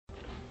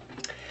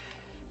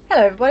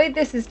Hello everybody,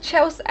 this is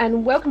Chelsea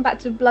and welcome back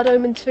to Blood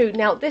Omen 2.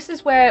 Now this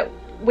is where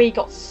we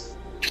got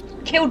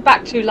killed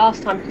back to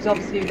last time because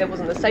obviously there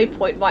wasn't a save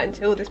point right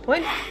until this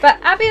point. But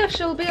Abby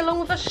shall be along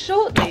with us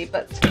shortly,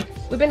 but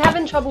we've been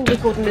having trouble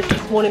recording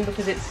this morning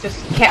because it's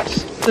just kept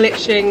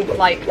glitching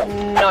like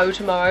no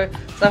tomorrow.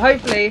 So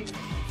hopefully,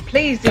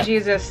 please dear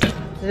Jesus,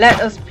 let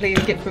us please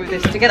get through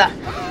this together.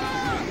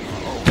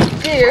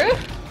 Dear.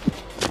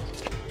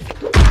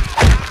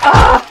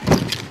 Ah!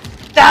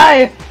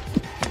 Die!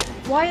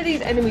 Why are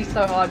these enemies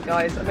so hard,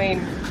 guys? I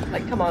mean,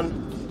 like, come on.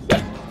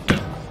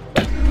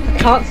 I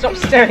can't stop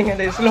staring at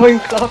this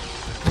loincloth.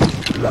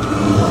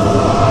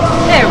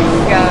 There we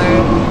go.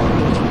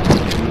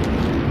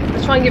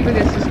 Let's try and get through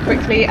this as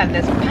quickly and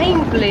as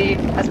painfully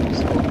as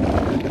possible.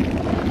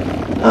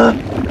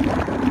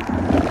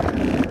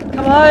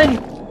 Come on!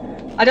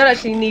 I don't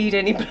actually need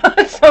any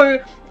blood,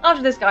 so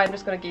after this guy I'm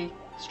just gonna go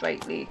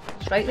straightly?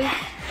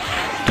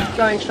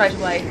 Going straight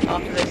away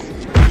after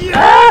this.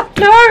 Ah!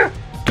 No!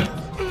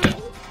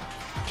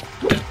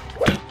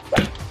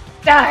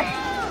 Die!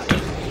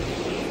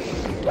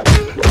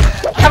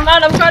 Come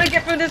on, I'm trying to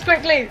get through this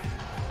quickly!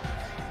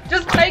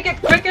 Just make it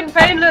quick and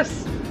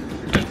painless!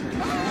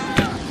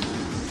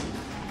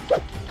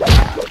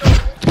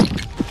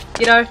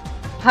 You know,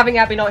 having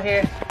Abby not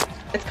here,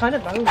 it's kind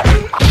of lonely.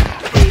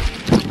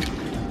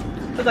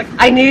 It's like,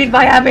 I need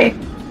my Abby!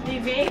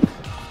 Need me?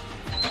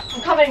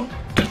 I'm coming!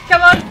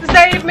 Come on,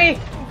 save me!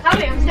 I'm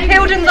coming, I'm saving you.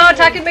 Hildens are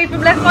attacking me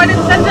from left, right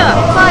and centre!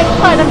 It's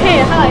fine, I'm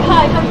here. Hi,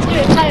 how to do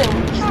it?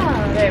 Tail.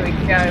 There we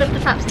go. Flip the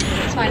taps,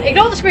 it's fine.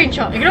 Ignore the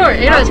screenshot, ignore it,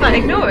 it's fine.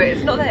 Ignore it,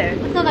 it's not there.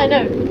 It's not there,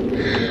 no.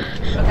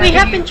 Okay, We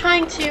have been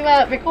trying to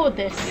record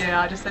this.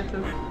 Yeah, I just sent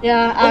them.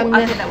 Yeah, Oh,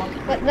 I did that one.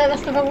 But no,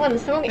 that's the wrong one,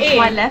 it's the wrong This is ear.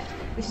 my left,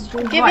 this is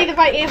your Give right. me the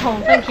right ear hole,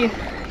 thank you.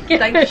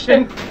 Thank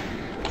you.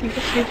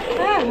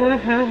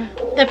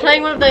 They're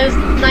playing one of those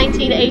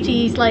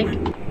 1980s like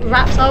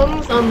rap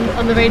songs on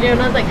the radio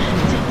and I was like,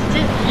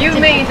 You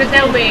mean to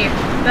tell me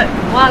that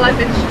while I've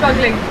been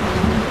struggling,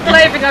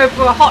 slaving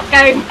over a hot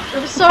game,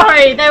 I'm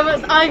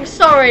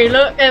sorry,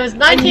 look, there was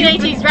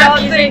 1980s rap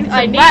music,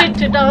 I needed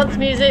to dance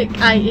music,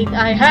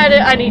 I heard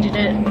it, I needed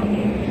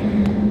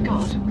it.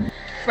 God,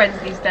 friends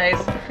these days,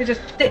 they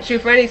just ditch you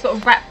for any sort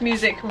of rap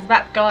music or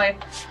rap guy.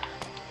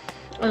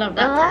 I love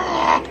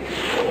that.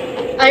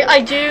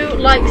 I do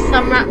like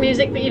some rap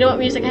music, but you know what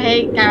music I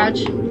hate?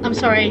 Garage. I'm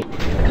sorry.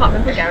 I can't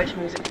remember garage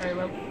music very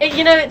well.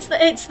 You know, it's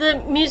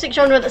the music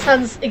genre that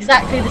sounds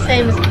exactly the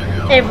same as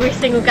every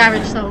single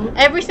garage song.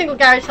 Every single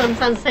garage song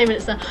sounds the same, and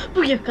it's a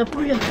booyaka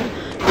booyaka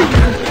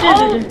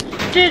booyaka.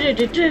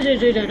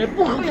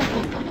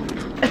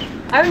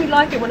 I only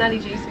like it when Ali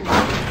G sings.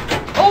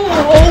 Oh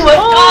my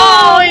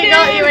God! He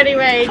got you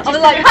anyway. I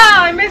was like,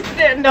 ha! I missed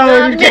it. No,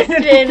 I you missed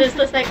didn't. it. And it's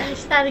just like I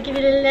just had to give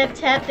it a little left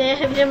tap there.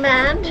 Have you don't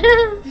mind?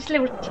 Just a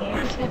little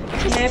tap.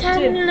 Just a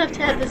tiny little left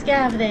tap this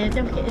guy over there.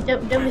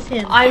 Don't miss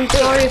him. I'm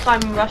sorry if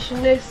I'm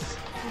rushing this.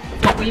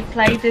 But we've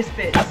played this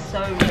bit so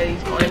many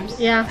times.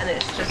 Yeah. And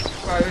it's just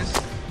froze.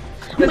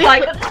 It's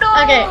like,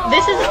 no! Okay,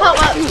 this is the part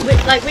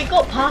where we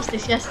got past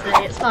this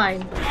yesterday. It's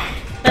fine.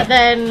 But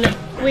then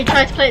we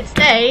tried to play it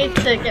today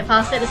to get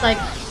past it. It's like,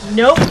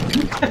 nope.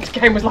 The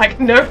game was like,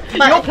 no,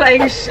 you're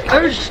playing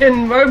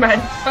Ocean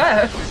Romance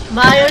first.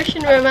 My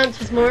Ocean Romance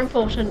was more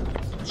important.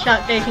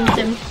 Shark dating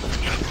sim.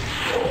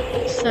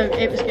 So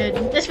it was good.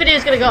 This video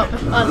is gonna go up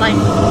like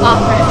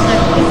after it, so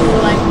people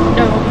will like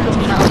know what we're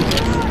talking about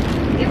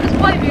afterwards. It was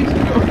quite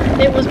beautiful.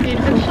 It was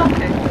beautiful. And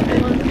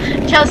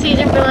shocking. Chelsea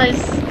didn't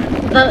realise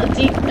the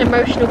deep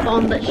emotional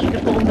bond that she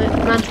could form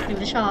romantically with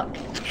the shark.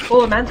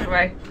 Or a manta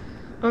ray.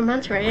 Or a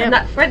manta ray, yeah. And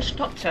that French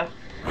doctor.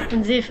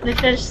 And the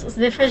French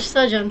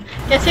surgeon.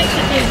 Get it?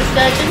 Confused the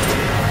surgeon?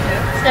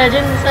 Yeah.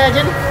 Surgeon.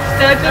 Sturgeon.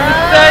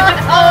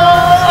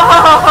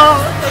 Oh!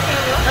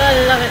 I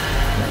love it.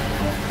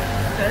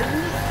 Sturgeon.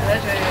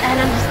 And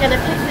I'm just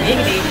gonna pick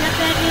this up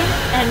right here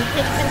and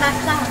pick them back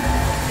out.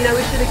 You know,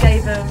 we should have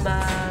gave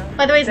them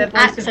By the way, it's the an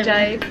voice of accent.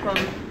 Jay from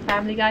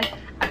Family Guy.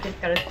 I'm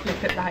just gonna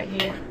flip it right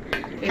here.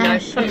 You know, I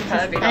so should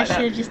pervy like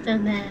have that. just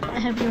done that. I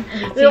have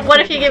no. What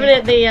if you're giving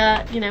it the,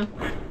 you know,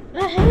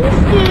 hey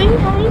Stewie,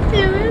 how you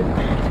doing?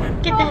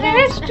 Get that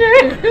It's out.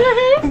 true.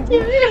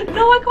 Stewie.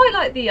 No, I quite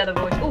like the other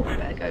voice. Oh,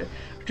 there I go.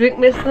 Drink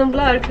me some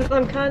blood because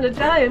I'm kind of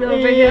dying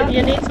over here.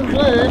 You need some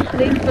blood.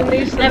 Need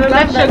some Now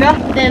blood remember,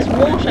 sugar. there's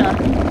water.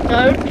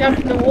 Don't jump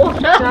in the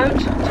water. Don't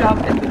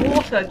jump in the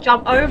water.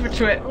 Jump over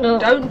to it. Oh.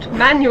 Don't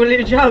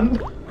manually jump.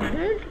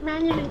 Don't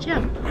manually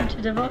jump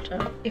into the water.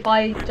 If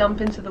I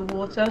jump into the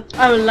water,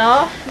 I will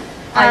laugh.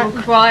 I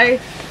will cry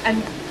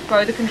and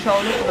throw the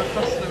controller from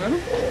across the room.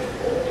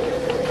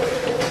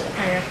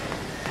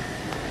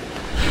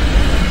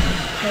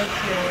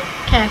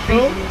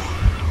 Careful.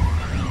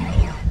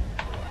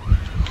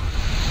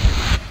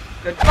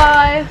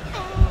 Goodbye.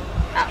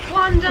 That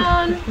one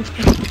done.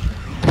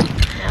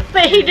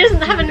 But he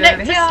doesn't have a neck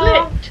to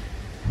slit.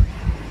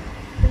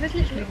 There's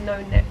literally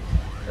no neck.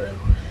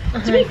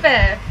 To be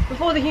fair,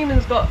 before the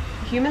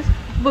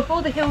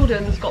before the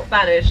Hildens got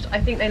banished, I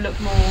think they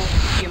looked more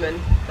human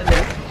than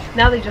this.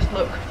 Now they just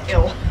look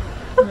ill.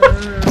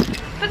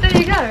 But there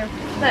you go.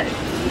 That is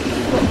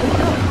what we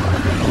got.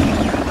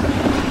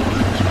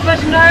 But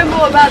no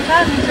more about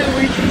that until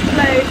we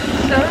play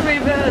Soul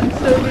Reaver and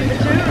Soul Reaver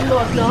 2 and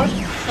whatnot.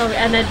 Oh,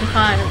 and then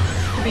Defiance.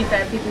 To be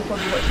fair, people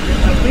probably watching this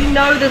show. We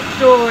know the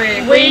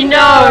story. We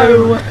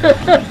know.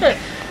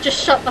 Just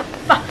shut the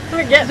fuck up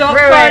and get Stop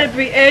through trying it. to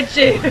be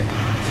edgy.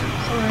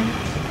 Sorry.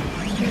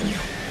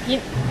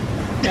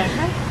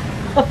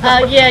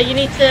 Yeah, you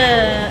need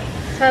to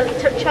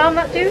charm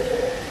that dude.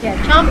 Yeah,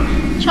 charm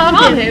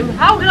him?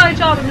 How can I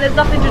charm him? There's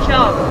nothing to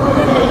charm.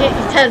 He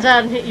turns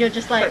out and you're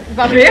just like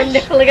rubbing your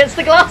nipple against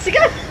the glass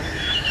again.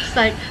 Just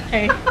like,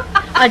 hey,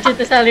 I did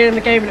this earlier in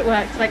the game and it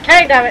worked. It's like,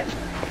 Kain, damn it.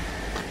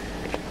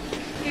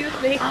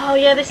 Excuse me. Oh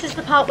yeah, this is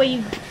the part where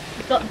you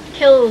got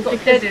killed.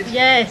 Got deaded.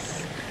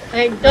 Yes.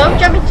 Okay, don't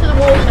jump into the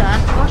water.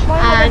 Gosh, why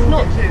am I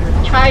not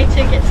to? Try to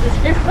get to the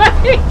same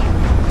way.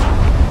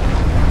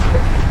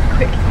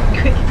 Quick.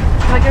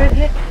 Can I go in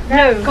here?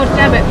 No. God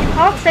damn it. You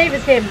can't save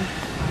as him.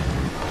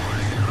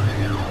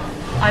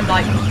 I'm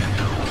like.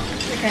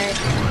 Okay.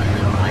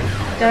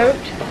 Don't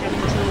jump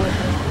into the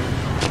water.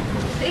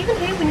 So even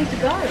here we need to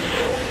go.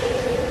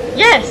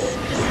 Yes!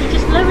 He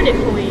just lowered it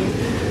for you.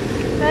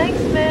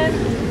 Thanks, man.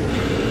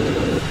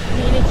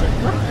 You need to.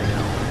 What?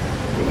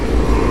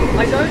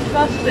 I don't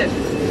trust this.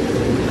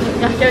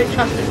 I don't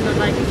trust this, but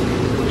like,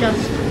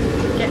 just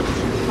get.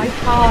 I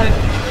can't.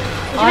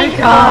 I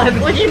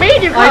can't. What do you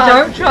mean you can't? I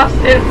don't trust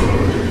it.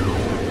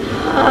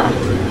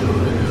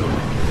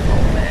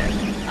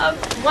 Oh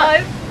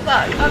man.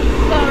 I'm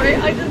sorry.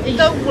 I just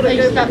don't want to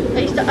go back.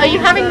 Are you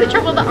having the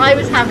trouble that I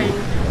was having?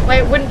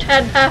 Where it wouldn't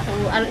turn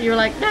purple and you were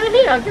like, no,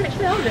 here, I'll give it to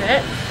you, I'll do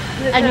it.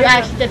 And you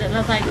actually did it and I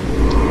was like, I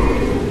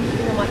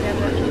might be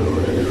able to.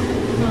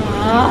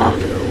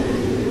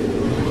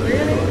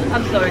 Really?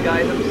 I'm sorry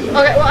guys, I'm sorry.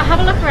 Okay, well have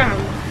a look around.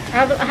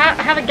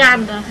 Have a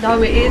gander.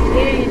 No, it is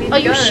here, you need to Are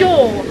you go.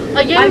 sure?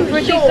 Are you I'm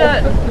pretty sure?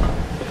 certain.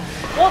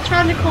 What's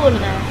round the corner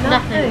there?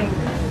 Nothing.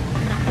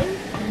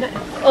 No.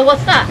 Oh,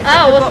 what's that?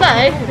 Oh, what's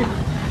that?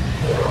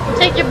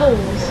 Take your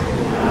balls.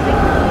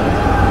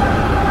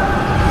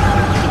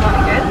 Start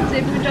again, see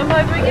if we can jump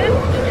over again.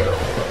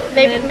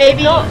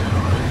 Maybe not.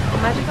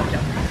 Magic of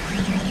jump.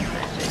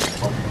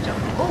 Magic of jump.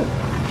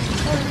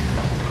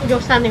 Oh. You're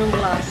standing on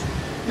glass.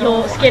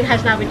 Your skin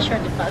has now been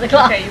shredded by the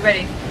glass. Okay, you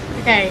ready?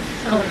 Okay.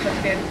 Oh,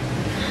 again.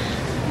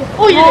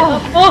 Oh, you did.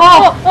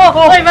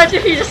 Oh, imagine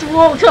if you just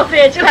walked off the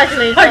edge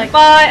casually. It's like,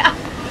 bye.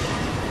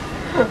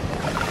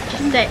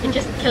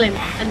 just kill him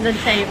and then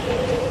save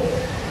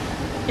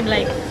him.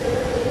 Like,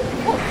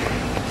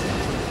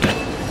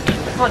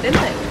 can't do it.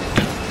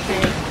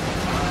 okay.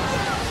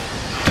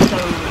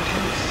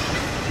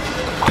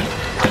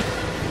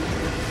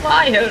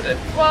 Why, Hilden?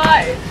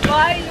 Why?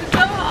 Why are you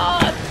so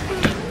hard?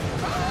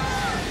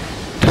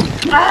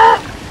 Ah!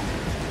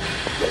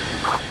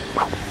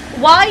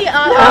 Why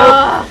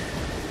are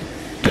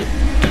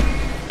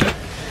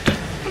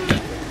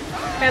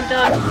Okay, I'm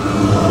done.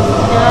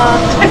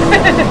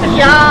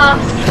 Yes.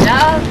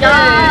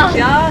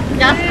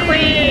 Yes,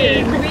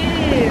 queen.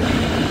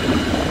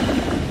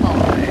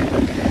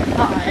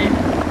 Hi.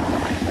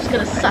 I'm just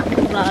gonna suck the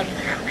blood.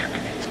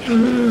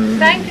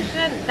 Thank you,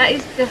 Shen. That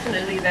is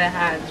definitely their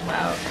hands.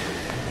 Wow.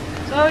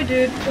 Sorry,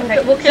 dude. Okay,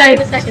 We'll kill him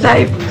in a second.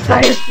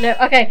 Save. No,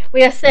 okay,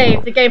 we are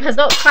saved. The game has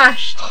not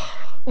crashed,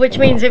 which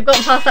means we've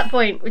gotten past that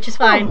point, which is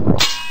fine.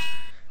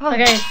 Oh.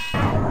 Okay.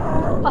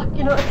 Fuck,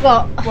 you know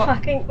What? what?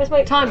 Fucking. Where's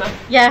my Timer.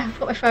 Yeah, I've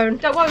got my phone.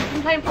 Don't worry,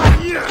 we can play.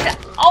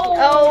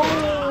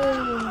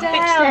 Oh,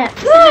 damn.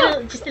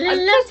 Just a little.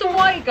 I'm just a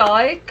white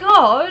guy.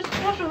 God, you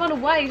have to run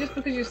away just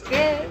because you're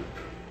scared.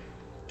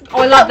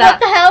 Oh, I love that.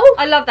 What the hell?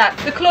 I love that.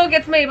 The claw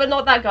gets me, but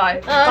not that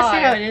guy. I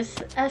see how it is.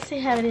 I see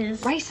how it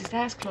is. Racist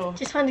ass claw.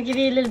 Just wanted to give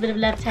you a little bit of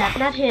love tap.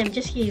 Not him,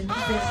 just you.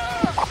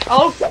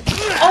 Oh,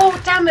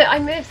 damn it! I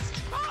missed.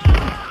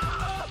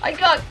 I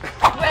got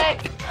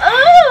wrecked.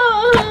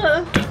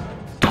 Oh!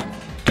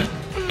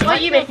 Why are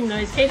you making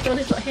noise? Case one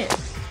is not hit.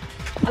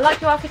 I like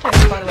your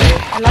architecture, by the way.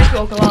 I like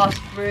your glass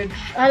bridge.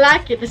 I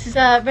like it. This is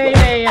a very.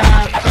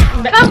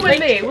 Come with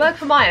me. Work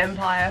for my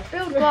empire.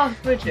 Build glass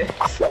bridges.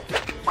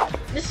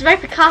 This is very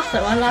Picasso.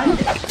 I like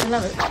it. I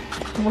love it.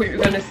 What you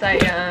were gonna say?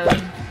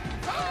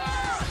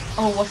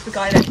 Oh, what's the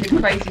guy that did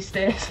crazy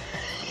stairs?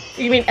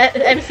 You mean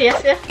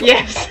MCS? Yeah.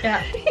 Yes.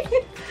 Yeah.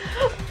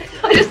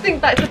 I just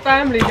think back to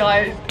Family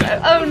Guy.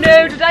 Oh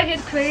no, did I hit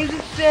crazy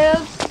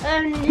stairs?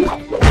 Oh no.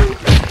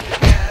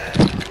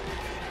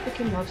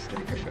 Freaking love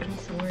Sleeper Friend,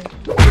 sorry.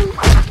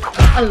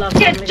 I love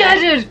Get Family Guy.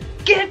 deaded!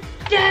 Get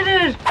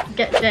deaded!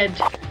 Get dead.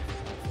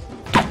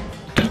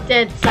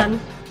 Dead, son.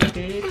 Can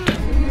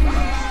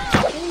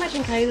you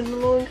imagine Kain in the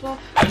loincloth?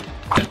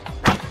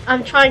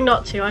 I'm trying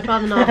not to. I'd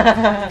rather not.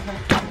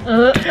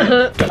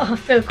 I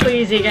feel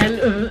queasy again.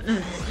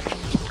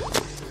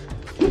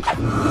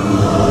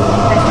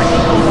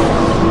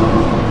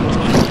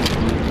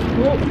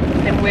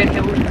 Them weird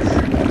hills.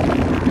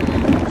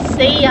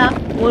 See ya.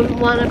 Wouldn't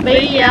wanna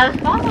be ya.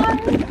 Bye!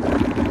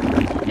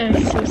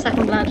 Okay, some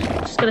second blood.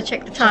 Just gotta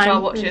check the time.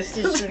 I'll watch this.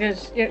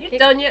 You're You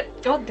done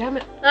yet? God damn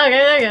it. Okay,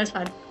 there you go. It's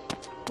fine.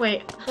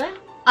 Wait. Where?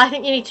 I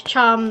think you need to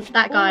charm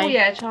that guy. Oh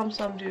yeah, charm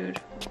some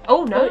dude.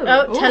 Oh no.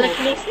 Oh,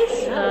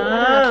 telekinesis? No, I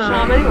don't have to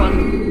charm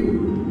anyone.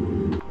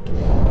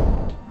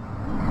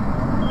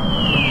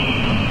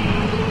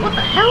 What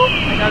the hell?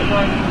 I don't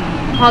know.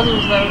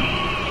 Puzzles though.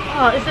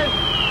 Oh, it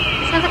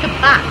sounds like a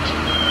bat.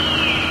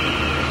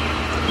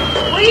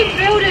 What are you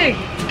building?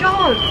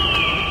 God.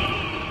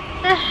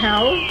 The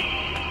hell?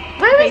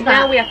 Where is that?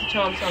 Now we have to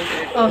charm some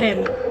dude. Oh, him.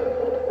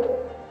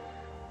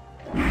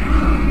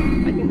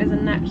 I think there's a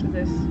knack to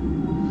this.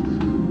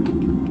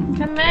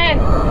 Come in.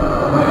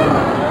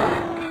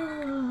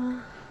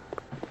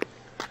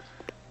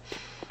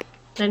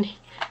 Then,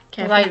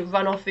 Can I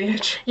run off the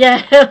edge?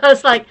 yeah, I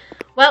was like,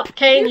 well,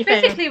 Kain, you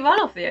failed. physically run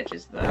off the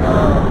edges though.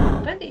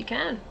 I don't think you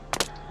can.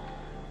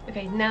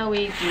 Okay, now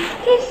we do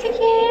this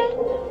again.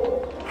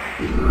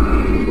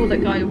 Before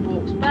that guy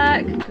walks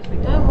back, because we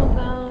don't want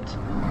that.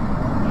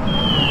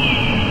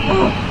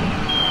 Oh,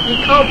 You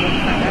can't walk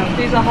back down.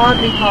 these are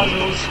hardly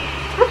puzzles.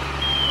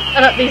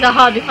 These are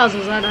hardly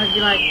puzzles, and I'd be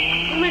like,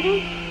 what am I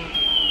doing?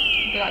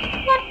 Be like,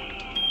 what?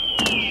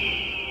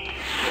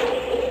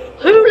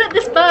 Who let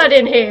this bird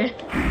in here?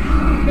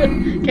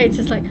 Kate's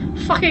just like,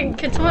 fucking,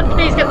 can someone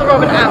please get the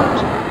robin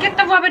out? Get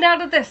the robin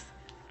out of this!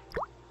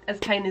 As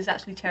Kain is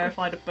actually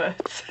terrified of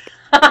birds.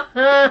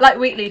 Like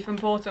Wheatley from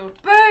Portal.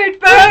 Bird,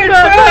 bird,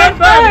 bird,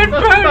 bird,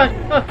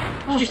 bird!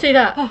 Did you see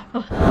that?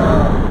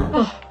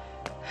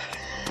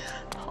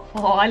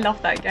 Oh, I love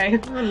that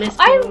game. I missed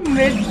I it.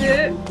 miss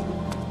it.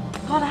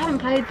 God, I haven't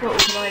played Portal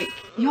for like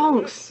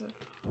yonks.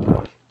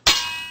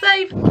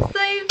 Save,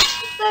 save,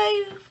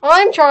 save.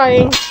 I'm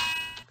trying.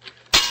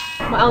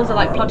 My arms are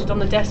like plugged on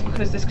the desk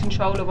because this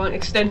controller won't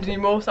extend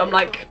anymore, so I'm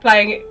like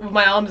playing it with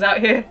my arms out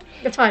here.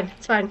 It's fine,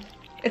 it's fine.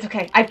 It's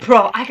okay. I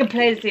can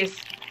play this.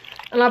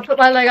 And I'll put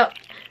my leg up.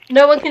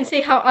 No one can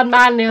see how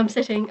unmanly I'm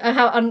sitting.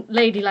 How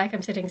unladylike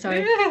I'm sitting,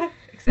 sorry.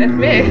 Except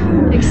me.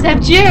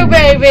 Except you,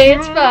 baby.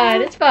 It's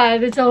fine, it's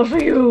fine. It's all for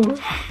you.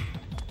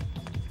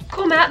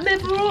 Come at me,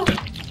 bro.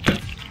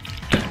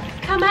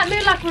 Come at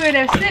me like we're in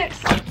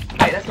Essex.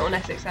 Wait, that's not an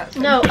Essex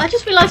accent. No, I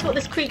just realised what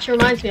this creature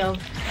reminds me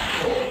of.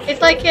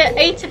 It's like an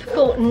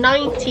atypical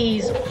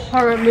 90s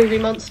horror movie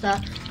monster,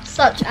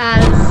 such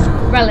as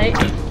Relic.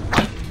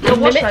 You'll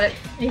watch Relic.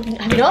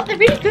 Have you not? They're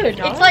really good.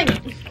 No. It's like,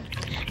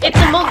 it's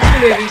a monster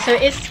movie, so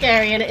it is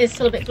scary and it is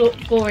still a bit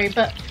gory,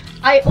 but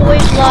I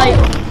always like,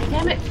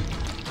 Damn it.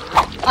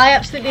 I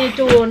absolutely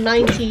adore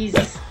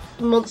 90s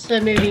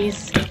monster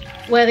movies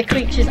where the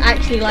creature's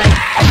actually like a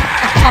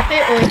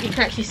puppet, or you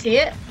can actually see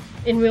it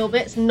in real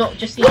bits, not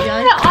just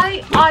CGI.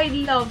 Yeah, I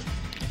love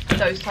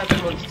those type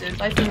of monsters.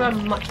 I think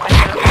I'm much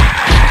better.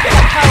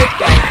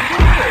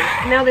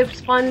 Now they're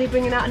finally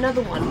bringing out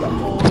another one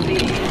for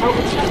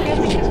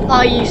the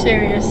Are you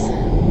serious?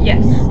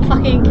 Yes.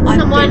 Fucking I'm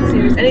someone. dead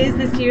serious. And it is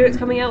this year it's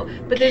coming out.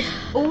 But there's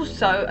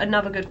also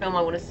another good film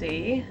I want to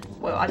see.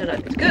 Well, I don't know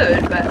if it's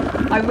good,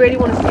 but I really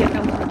want to see a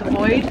film called The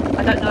Void.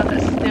 I don't know if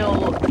it's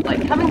still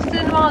like coming to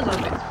cinemas or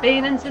if it's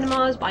been in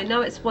cinemas, but I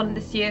know it's one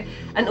this year.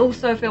 And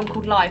also a film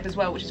called Life as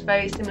well, which is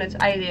very similar to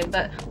Alien.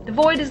 But The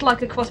Void is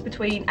like a cross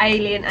between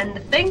Alien and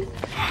The Thing,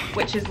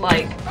 which is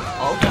like,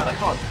 oh god, I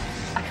can't.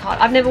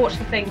 I've never watched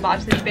The Thing, but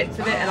I've seen bits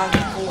of it, and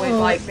I've always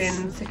like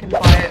been sickened by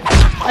it.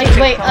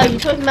 Wait, are you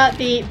talking about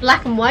the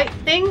black and white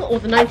thing or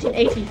the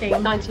 1980 thing?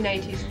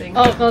 1980s thing.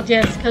 Oh god,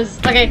 yes, because,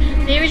 okay,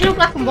 the original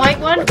black and white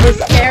one was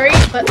scary,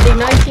 but the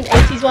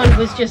 1980s one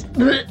was just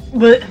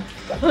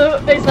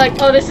it's like,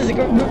 oh, this is a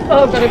good,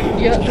 oh god,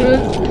 yeah.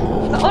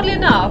 But oddly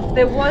enough,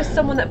 there was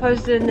someone that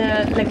posted in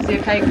the Legacy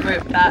of Kain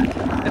group that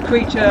the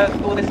creature,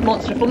 or this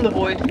monster from the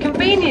Void,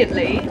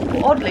 conveniently,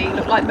 or oddly,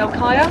 looked like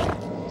Melchiah.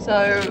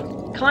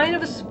 So, kind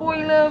of a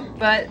spoiler,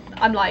 but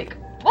I'm like,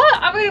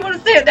 what? I really want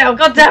to see it now,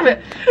 god damn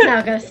it! Now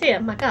I'm gonna see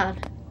it, my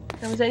god.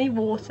 There was any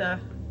water.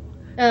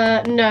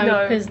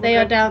 No, because they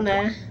are down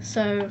there,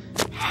 so...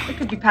 It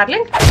could be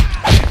paddling.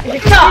 They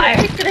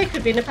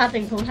could be in a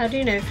paddling pool, how do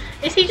you know?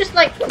 Is he just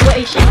like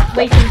waiting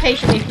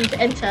patiently for you to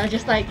enter,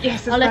 just like,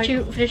 yes, I'll let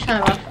you finish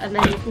her off and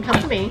then you can come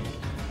to me?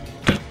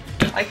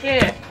 Like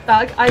here,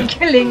 Thug, I'm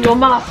killing your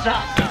master!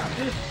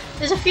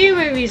 There's a few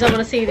movies I want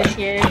to see this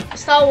year,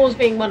 Star Wars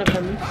being one of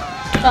them.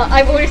 But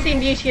I've already seen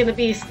Beauty and the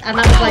Beast, and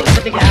that was like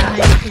the biggest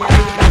thing.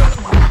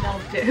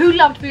 Loved it. Who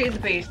loved Beauty and the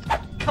Beast?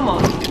 Come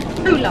on.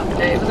 Who loved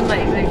it? It was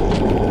amazing.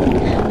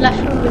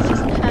 LeFou was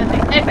just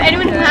perfect. And for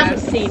anyone who hasn't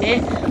seen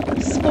it,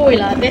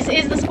 spoiler. This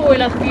is the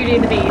spoiler for Beauty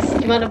and the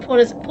Beast. You might have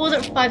pause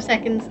it for 5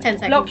 seconds, 10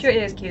 seconds. Block your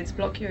ears, kids.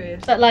 Block your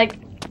ears. But like,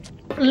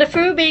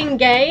 LeFou being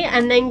gay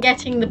and then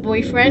getting the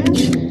boyfriend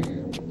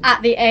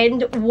at the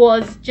end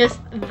was just,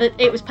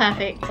 it was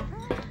perfect.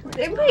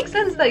 It makes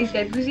sense that he's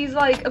gay because he's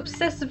like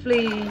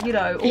obsessively, you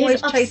know,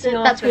 always chasing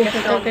after. That's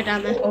water. Don't go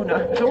down there. Oh no!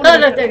 No,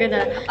 don't go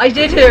there. I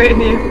did hear it in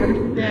the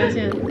echo. Yeah, it's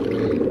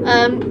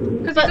good.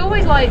 Because he's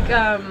always like.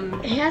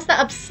 He has that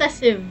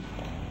obsessive.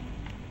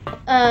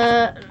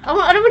 I don't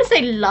want to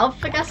say love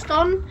for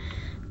Gaston,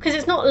 because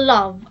it's not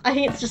love. I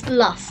think it's just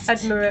lust.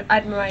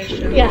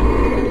 Admiration. Yeah.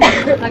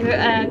 Like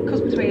a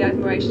cross between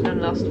admiration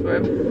and lust for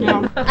him.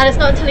 Yeah. And it's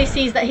not until he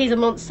sees that he's a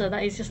monster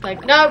that he's just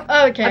like, no,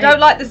 okay. I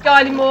don't like this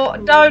guy anymore. I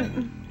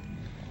don't.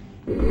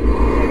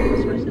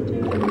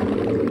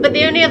 But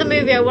the only other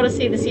movie I want to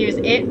see this year is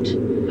It.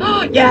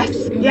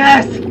 Yes,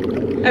 yes.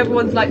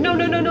 Everyone's like, no,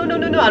 and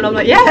I'm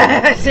like,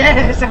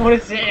 yes, I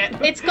want to see it.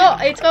 It's got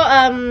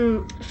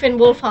Finn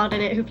Wolfhard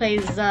in it, who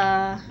plays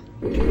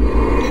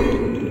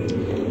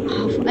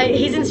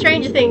he's in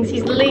Stranger Things.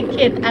 He's the lead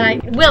kid,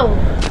 and Will?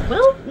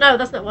 No,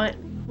 that's not what.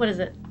 What is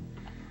it?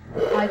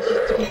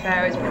 To be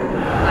fair, it's been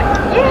like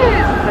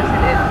years since I've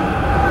seen it.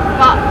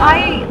 But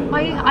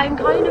I'm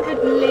kind of a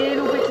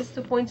little bit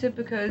disappointed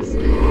because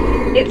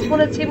it's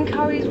one of Tim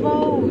Curry's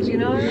roles, you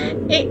know?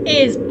 It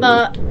is,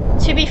 but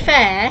to be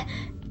fair,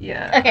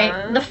 yeah. Okay,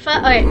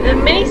 the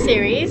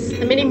mini-series,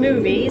 the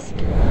mini-movies,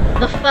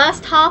 the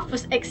first half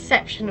was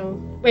exceptional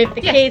with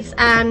the kids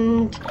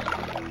and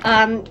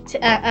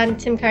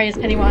Tim Curry as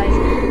Pennywise.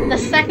 The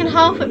second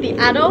half with the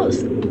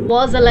adults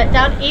was a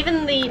letdown.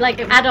 Even the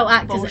adult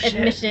actors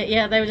admitted it.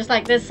 Yeah, they were just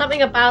like, there's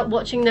something about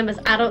watching them as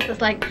adults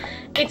that's like,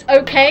 it's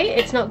okay,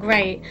 it's not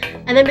great.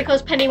 And then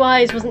because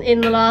Pennywise wasn't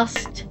in the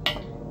last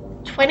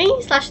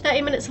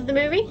 20/30 minutes of the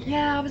movie.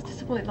 Yeah, I was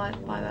disappointed by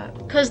that.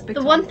 Because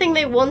the one thing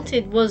they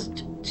wanted was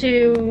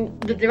to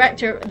the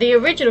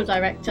original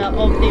director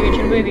of the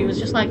original movie was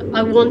just like,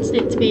 I wanted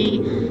it to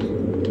be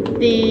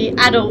the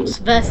adults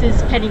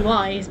versus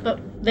Pennywise, but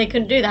they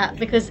couldn't do that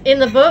because in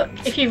the book,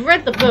 if you've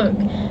read the book,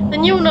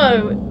 then you'll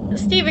know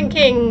Stephen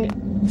King,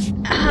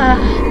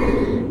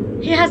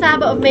 he has a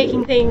habit of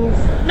making things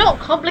not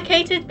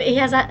complicated, but he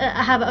has a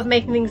habit of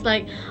making things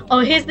like, oh,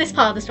 here's this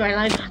part of the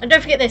storyline, and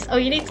don't forget this. Oh,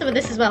 you need some of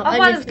this as well. Oh,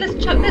 let's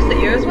chuck this at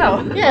you as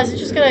well. Yeah, so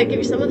just gonna give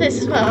you some of this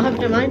as well. I hope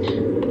you don't mind.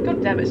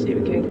 God damn it,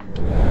 Stephen King.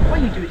 Why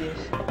you do this?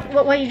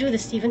 Why you do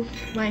this, Stephen?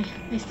 Why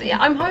Stephen? Yeah,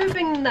 I'm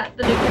hoping that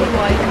the new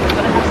Pennywise is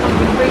gonna have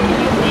something really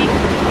unique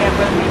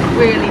together and be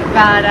really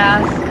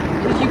badass.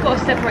 Because you've got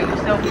to separate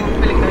yourself from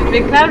filling those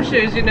big clown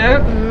shoes, you know?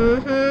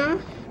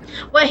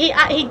 Mm-hmm. Well,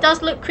 he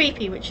does look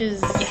creepy, which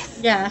is... Yes.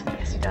 Yeah.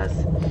 Yes, he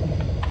does.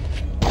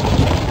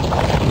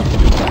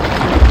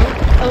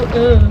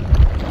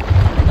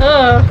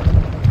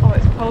 Oh,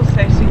 it's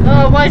pulsating.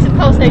 Oh, why is it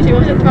pulsating?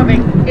 Why is it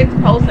throbbing? It's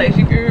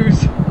pulsating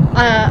ooze.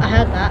 I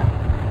heard that.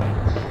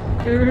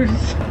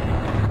 Ooze.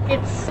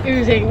 It's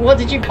oozing. What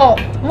did you pop?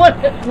 What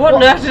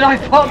on earth did I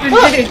pop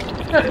indeed?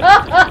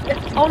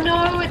 Oh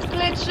no, it's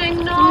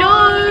glitching. No.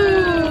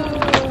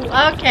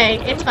 Okay,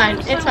 it's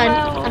fine. So it's fine.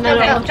 well. And then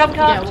Okay, I'll jump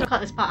cut. Yeah, we'll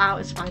cut this part out.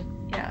 It's fine.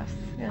 Yes.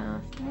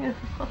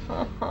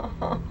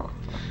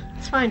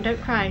 It's fine.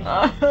 Don't cry.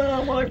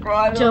 I want to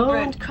cry.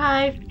 Don't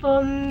cry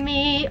for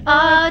me,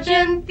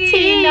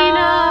 Argentina.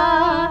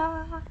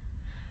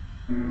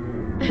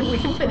 We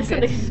can put this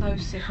in. So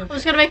sick of I'm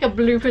just gonna make a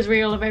bloopers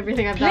reel of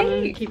everything I've done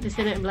and keep this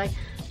in it and be like,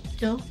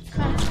 don't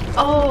cry.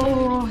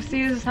 Oh,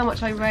 see, this is how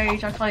much I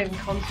rage. I can't even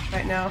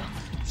concentrate now.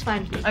 It's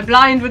fine. I'm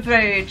blind with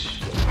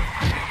rage.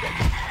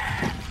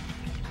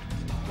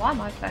 Why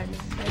am I playing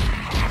this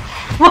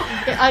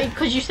game?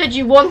 Because you said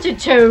you wanted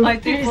to. I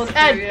did want to,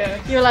 yeah.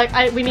 You were like,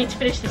 we need to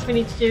finish this, we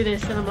need to do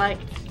this, and I'm like,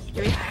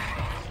 do we?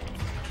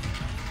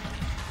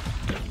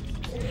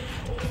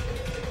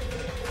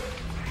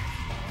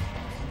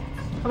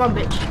 Come on,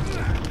 bitch.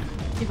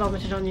 He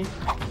vomited on you.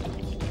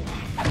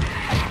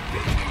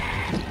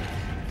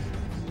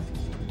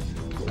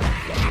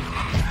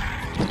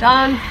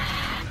 Done.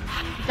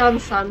 Done,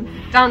 son.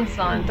 Done,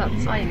 son. Done,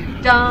 son.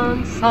 I'm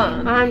done,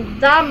 son. I'm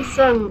done,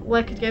 son. Well,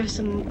 I could go for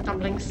some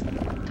dumplings.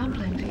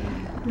 Dumplings, yeah.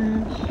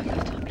 Mm. Oh, I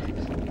love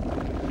dumplings.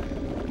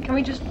 Can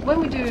we just, when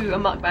we do a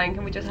mukbang,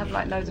 can we just have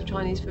like loads of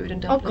Chinese food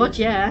and Oh dumplings? god,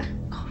 yeah.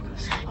 God,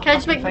 Can I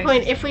just make the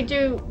point, if we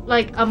do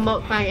like a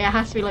mukbang, it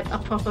has to be like a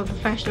proper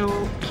professional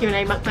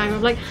Q&A mukbang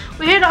of like,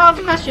 we're here to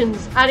answer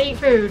questions and eat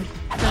food.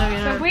 So, you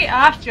know. So we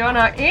asked you on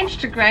our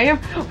Instagram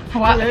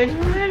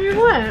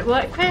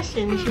what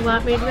questions you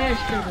want me to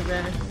answer to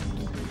this?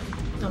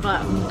 I'm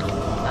like,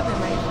 that'd be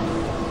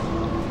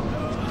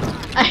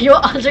amazing.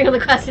 You're answering all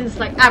the questions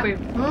like, Abu,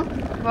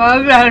 hmm?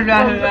 I'm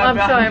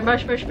sorry, I'm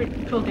supposed to be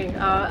talking.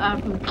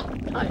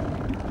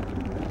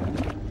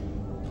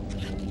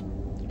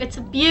 It's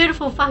a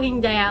beautiful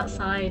fucking day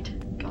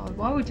outside. God,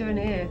 what are we doing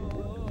here?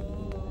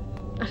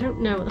 I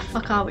don't know, what the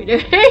fuck are we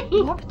doing?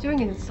 What are we doing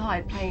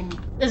inside playing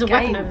There's a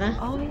games? weapon over there.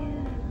 Oh yeah.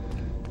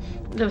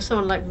 There was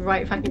someone like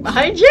right fucking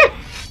behind you.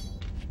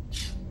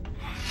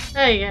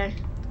 There you go.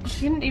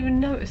 You didn't even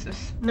notice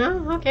us.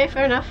 No? Okay,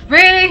 fair enough.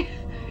 Really?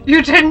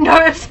 You didn't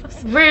notice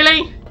us?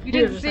 Really? You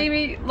didn't see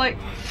me like...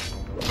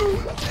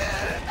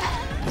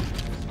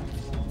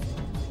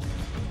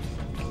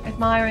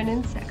 admiring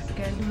insects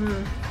again.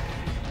 Mm.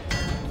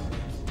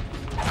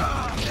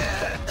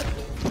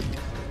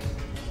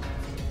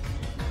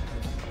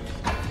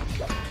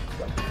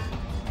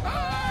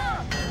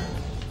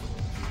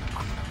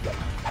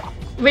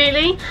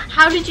 Really?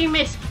 How did you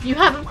miss? You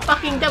have a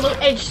fucking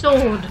double-edged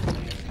sword.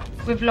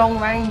 With long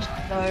range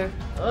though.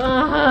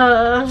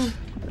 Oh,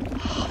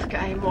 The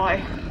game,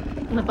 why?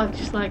 And the bug's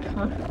just like,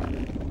 huh?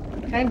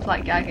 Kain's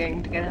like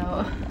gagging to get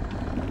out.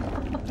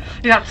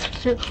 Yeah.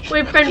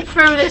 We've been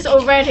through this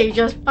already,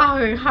 just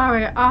hurry.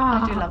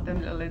 Ah. I do love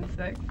them little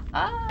insects.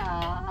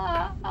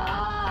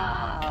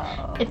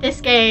 If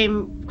this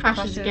game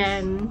crashes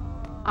again,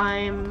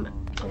 I'm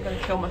gonna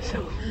kill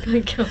myself.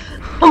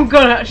 I'm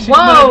gonna actually.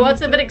 Whoa,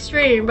 that's a bit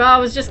extreme, but I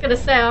was just gonna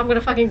say I'm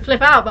gonna fucking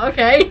flip out, but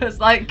okay. It's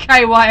like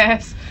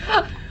KYS.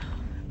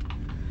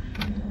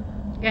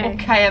 Okay. Or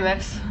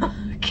KMS.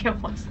 Kill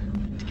myself.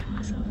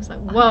 It's like,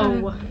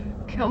 whoa.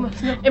 Kill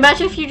myself.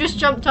 Imagine if you just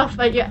jumped off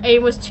and your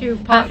aim was too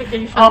perfect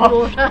and you fell in the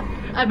water.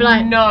 I'd be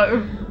like,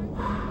 no.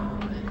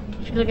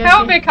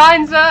 Help me,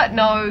 kind sir.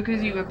 No,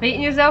 because you're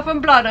repeating yourself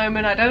in Blood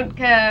Omen. I don't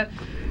care.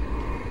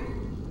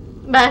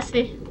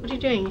 Mercy, what are you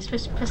doing? You're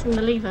supposed to be pressing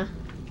the lever.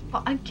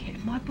 But I'm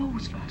getting my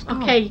balls first.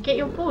 Okay, you get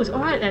your balls.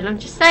 Alright then, I'm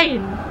just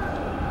saying.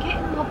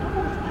 Getting my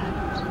balls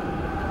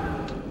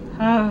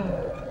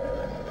first.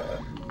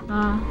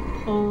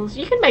 Balls.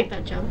 You can make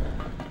that jump.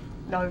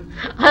 No.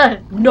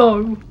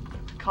 No.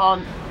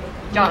 Can't.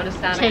 Don't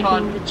understand. Taking I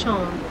can't. the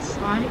chance,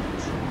 right?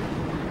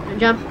 And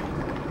jump.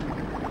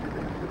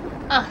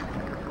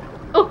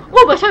 Oh,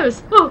 my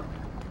toes. Oh.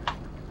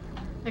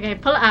 Okay,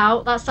 pull it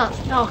out. That starts.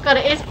 Oh god,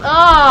 it is.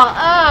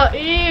 Oh,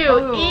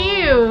 ew,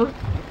 ew.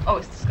 Oh,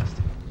 it's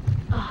disgusting.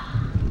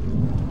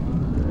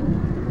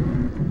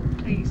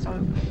 Please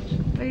don't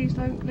glitch. Please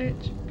don't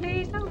glitch.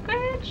 Please don't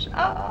glitch.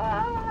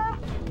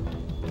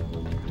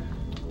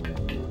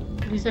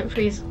 Please don't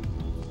freeze.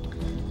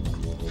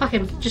 Fuck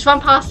him. Just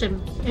run past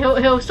him.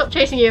 He'll stop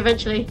chasing you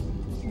eventually.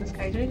 In this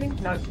cage, anything?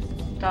 No.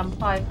 Done.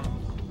 Bye.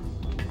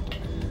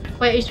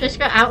 Wait, are you supposed to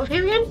go out of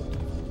here again?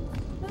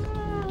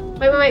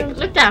 Wait.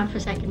 Look down for a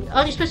second.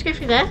 Oh, you're supposed to go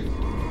through there?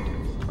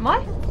 Am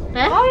I?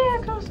 There? Oh yeah,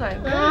 of course so.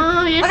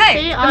 Oh, yes,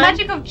 okay, see, the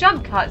magic of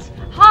jump cuts.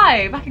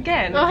 Hi, back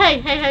again. Oh, hey,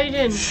 how you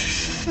doing?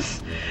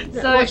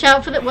 So, watch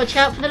out for the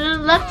little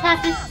love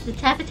tappers, the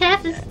tappers,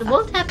 the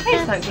wall tappers.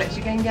 Please don't glitch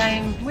again,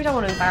 game. We don't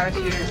want to embarrass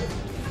you.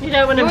 You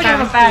don't want to embarrass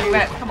have a bad you.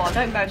 rep. Come on,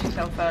 don't embarrass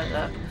yourself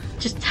further.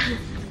 Just.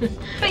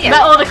 But yeah.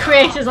 All the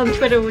creators on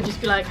Twitter will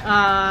just be like,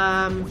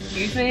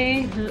 excuse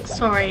me?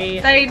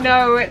 Sorry. They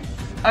know it's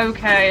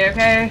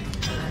okay?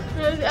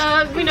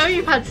 We know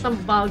you've had some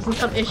bugs and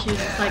some issues.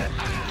 It's like,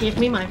 give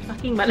me my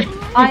fucking money.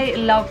 I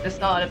love the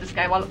style of this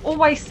game. I'll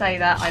always say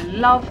that. I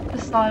love the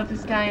style of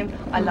this game.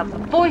 I love the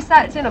voice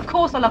acting. Of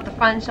course, I love the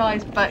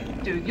franchise.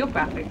 But, dude, your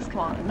graphics, come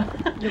on.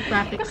 Your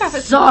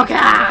graphics suck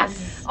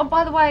ass! Oh,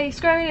 by the way,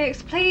 Square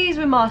Enix, please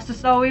remaster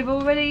Soul Reaver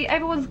already.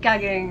 Everyone's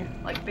gagging,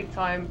 like, big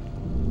time.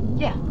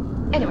 Yeah.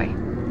 Anyway.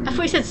 I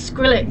thought you said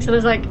Skrillex, and I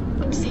was like,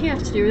 what does he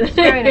have to do with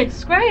it?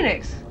 Square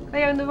Enix.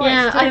 They own the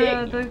rights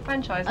to the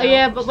franchise now. Oh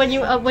yeah, but when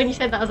you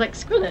said that, I was like,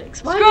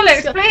 Skrillex.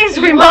 Skrillex, please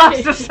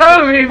remaster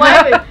Soul Reaver.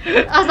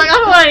 I was like, I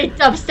don't want any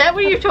upset.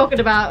 What are you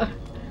talking about?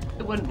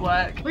 It wouldn't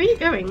work. Where are you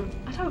going?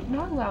 I don't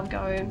know where I'm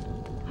going.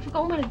 I've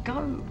forgotten where to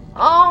go.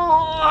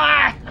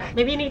 Oh!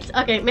 Maybe you need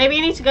to, maybe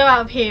you need to go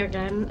out of here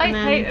again. I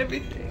hate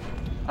everything.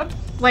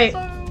 Wait,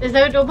 is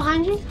there a door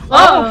behind you?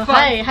 Oh,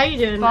 hey, how you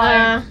doing?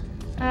 No.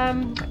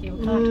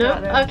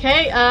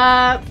 Okay.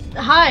 Hi.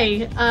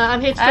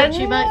 I'm here to talk to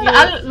you about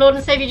your Lord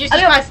and Savior Jesus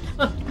Christ.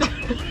 Go.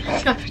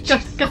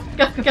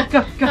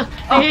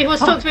 He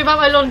wants to talk to me about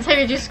my Lord and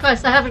Savior Jesus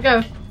Christ. I have to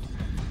go.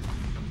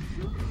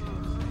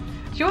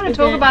 Do you want to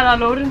talk about our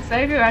Lord and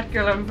Savior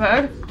Edgar Allan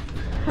Poe?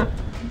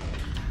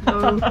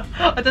 No.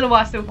 I don't know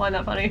why I still find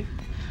that funny.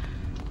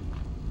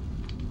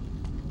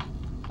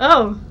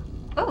 Oh.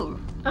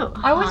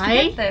 I always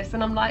forget this,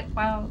 and I'm like,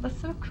 wow, that's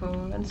so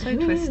cool and so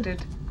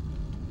twisted.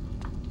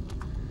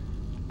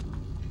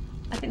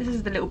 I think this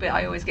is the little bit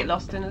I always get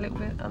lost in a little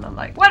bit, and I'm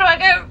like, where do I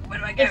go?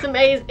 It's a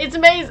maze. It's a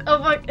maze. Oh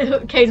my!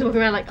 Kane's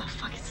walking around like, oh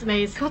fuck, it's a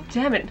maze. God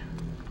damn it!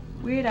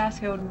 Weird ass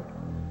Hilden.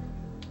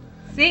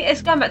 See,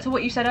 it's going back to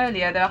what you said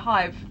earlier. They're a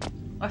hive.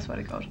 I swear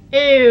to God.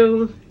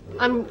 Ew.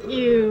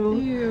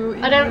 Ew.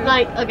 I don't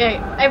like. Okay,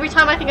 every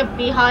time I think of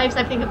beehives,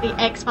 I think of the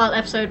X-Files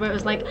episode where it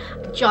was like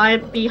a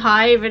giant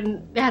beehive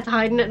and they had to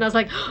hide in it, and I was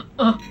like,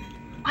 oh.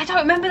 I don't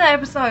remember that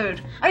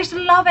episode. I used to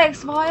love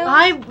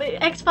X-Files.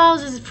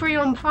 X-Files is free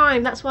on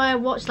Prime. That's why I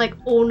watched like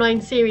all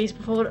 9 series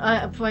before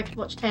I could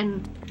watch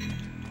 10.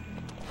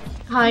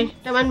 Hi,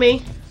 don't mind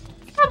me.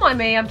 Don't mind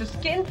me. I'm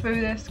just getting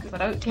through this because I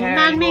don't care Don't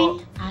mind anymore.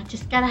 me. I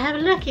just gotta have a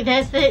looky.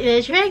 There's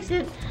your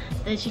exit.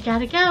 There's you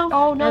gotta go.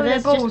 Oh no,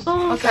 there's they're balls. just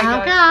balls. Okay,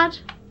 oh God.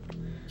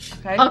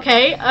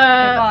 Okay.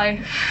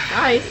 Bye.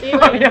 Bye. See you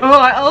later.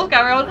 Alright, I'll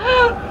carry on.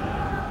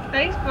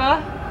 Thanks,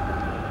 bruh.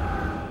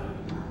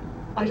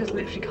 I just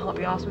literally can't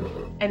be arsed with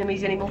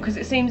enemies anymore because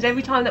it seems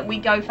every time that we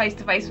go face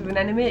to face with an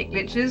enemy it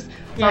glitches.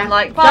 So I'm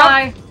like,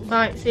 bye.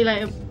 Bye. See you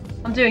later.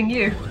 I'm doing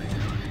you.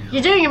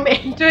 You're doing a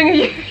me. I'm doing a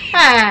you.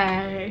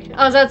 Hey.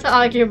 I was about to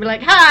argue and be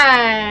like,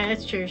 hey.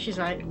 It's true. She's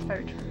right.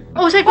 Very true.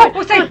 Oh, save.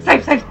 Oh,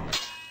 save.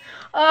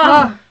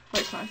 Oh.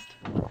 Wait, Christ.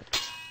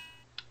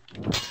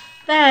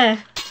 There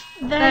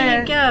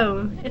you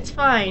go. It's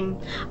fine.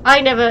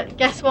 I never.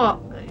 Guess what?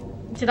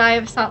 Did I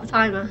ever start the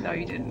timer? No,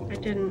 you didn't. I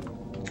didn't.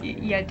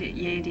 You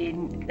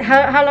didn't.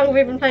 How long have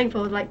we been playing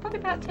for? Like Probably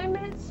about 10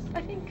 minutes,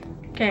 I think.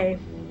 okay.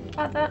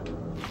 About that.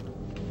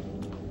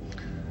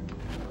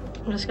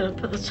 I'm just gonna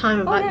put the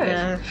timer back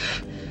there.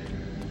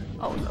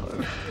 Oh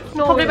no.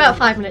 Probably about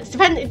 5 minutes.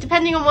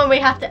 Depending on when I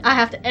have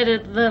to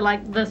edit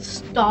the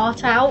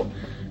start out,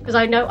 because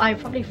I know I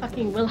probably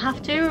fucking will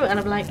have to, and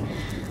I'm like,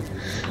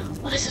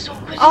 oh, this is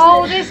awkward.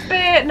 Oh, this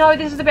bit. No,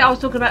 this is the bit I was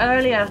talking about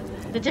earlier.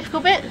 The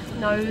difficult bit?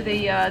 No,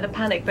 the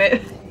panic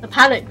bit. The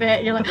panic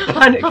bit. You're like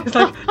Panic. It's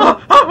like, oh,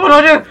 what do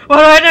I do? What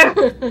do I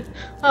do?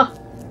 Oh.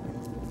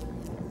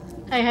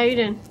 Hey, how you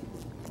doing?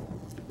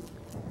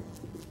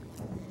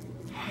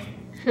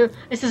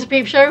 Is this a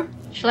peep show?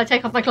 Shall I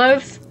take off my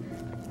clothes?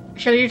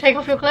 Shall you take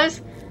off your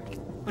clothes?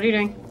 What are you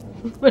doing?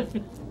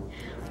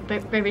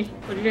 Baby,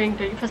 what are you doing?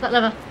 Don't you press that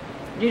lever.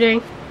 What are you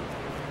doing?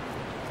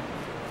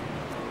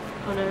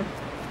 Oh no.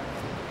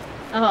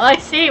 Oh, I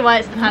see why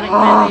it's the panic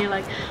bit. You're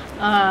like,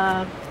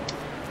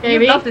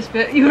 baby. You love this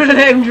bit. You would have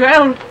let him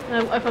drown.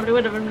 I probably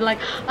would have been like,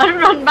 I'd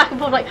run back and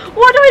forth like,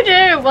 what do I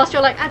do? Whilst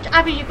you're like,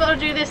 Abby, you've got to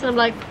do this. And I'm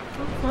like,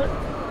 what?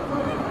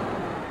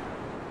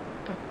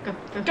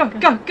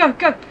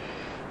 Go.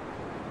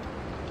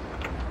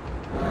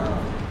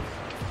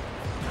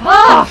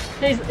 Ah!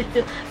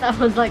 That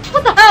one's like,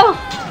 what the hell?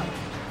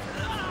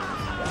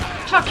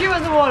 Chuck you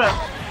in the water.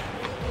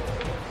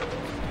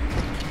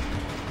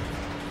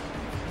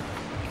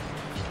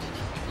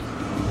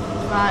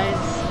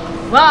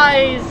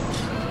 Rise.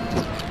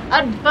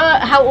 And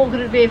how awkward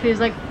it would be if he was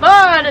like,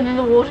 burn, and then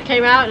the water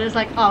came out and it's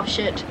like, oh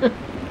shit. To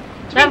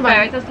be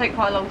fair, it does take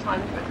quite a long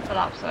time for it to fill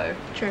up, so.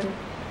 True.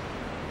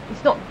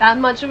 It's not that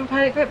much of a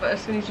panic bit, but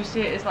as soon as you see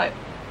it, it's like,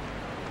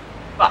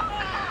 fuck.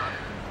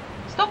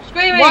 Stop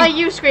screaming! Why are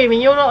you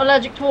screaming? You're not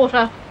allergic to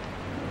water.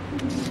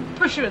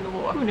 Push you in the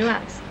water. Ooh, new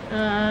axe.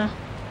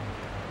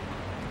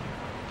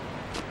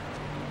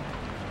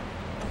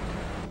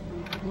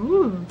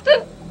 Ooh.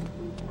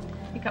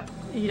 Hiccup.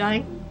 Are you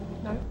dying?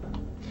 No.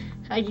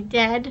 Are you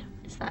dead?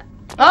 Is that...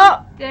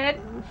 Oh! Dead.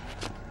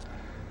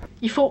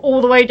 You fall all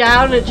the way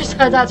down and it just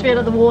turns out to be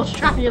another water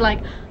trap and you're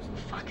like,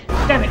 fuck.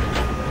 Damn it.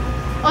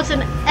 Oh, it's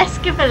an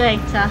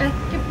excavator.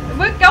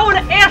 We're going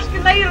to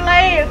escalator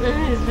land.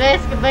 It's an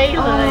excavator.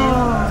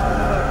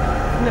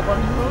 Isn't it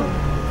wonderful?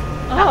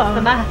 Oh.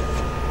 The mass.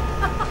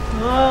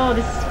 Oh,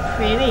 this is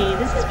pretty.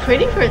 This is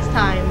pretty for its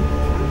time.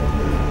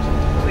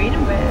 Green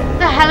and red. What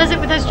the hell is it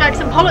with those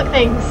Jackson Pollock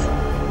things?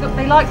 Look,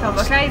 they like them,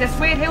 okay? They're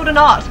weird Hilda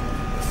art.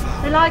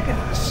 They like it.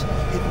 Is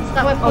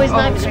that where poison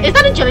ivy is? Is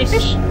that a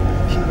jellyfish?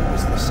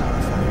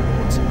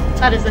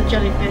 That is a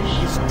jellyfish.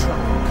 His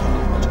trouble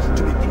card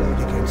to be played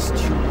against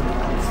you.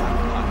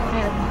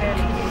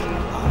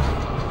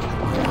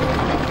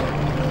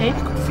 Okay. I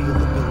could feel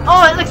the building.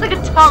 Oh, it looks like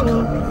a tongue.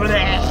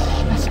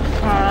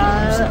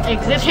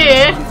 Exit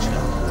here.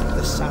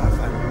 The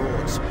Sarafan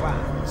Lord's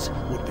plans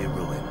would be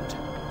ruined.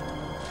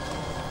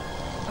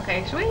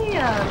 Okay, should we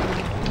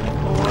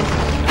pause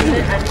a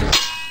minute and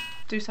just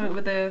do something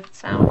with the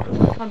sound?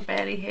 I can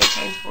barely hear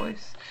Kain's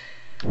voice.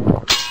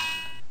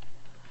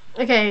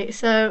 Okay,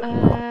 so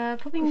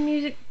Probably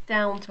music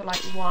down to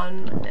like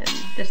 1 and then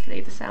just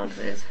leave the sound as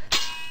is.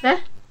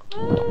 there.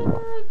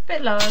 A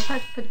bit lower, I've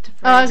had to put it to 3.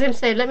 Oh, I was going to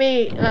say,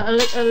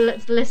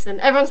 let's listen.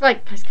 Everyone's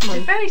like, guys, come We're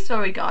on. very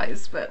sorry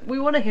guys, but we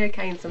want to hear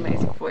Kain's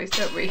amazing voice,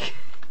 don't we?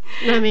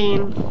 I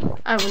mean,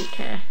 I wouldn't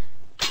care.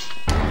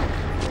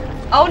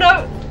 Oh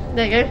no!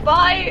 There you go.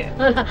 Bye!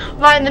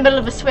 Right in the middle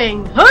of a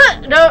swing.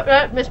 Huh?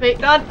 No, missed me.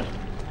 Done!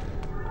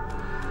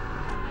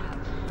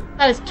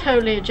 That is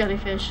totally a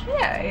jellyfish.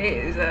 Yeah,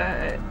 it is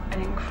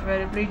an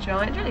incredibly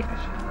giant jellyfish.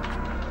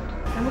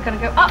 And we're going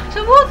to go up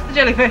towards the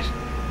jellyfish!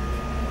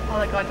 Oh,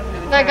 that guy doesn't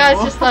even That care guy's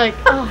anymore. just like,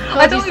 oh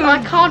I god, thought he I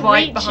was can't right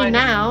reach you behind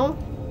us. now.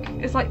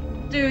 It's like,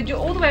 dude, you're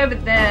all the way over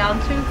there. I'm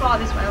too far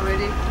this way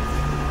already.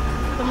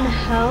 What the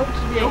hell?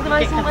 Yeah,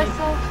 organising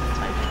myself.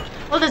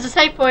 Well, there's a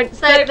save point.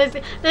 So Save. there's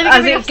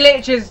As it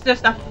glitches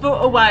just a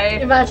foot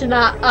away. Imagine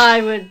that.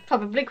 I would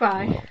probably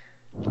cry.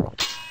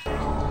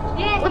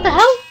 Yeah. What the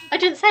hell? I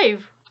didn't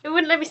save. It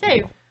wouldn't let me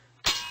save.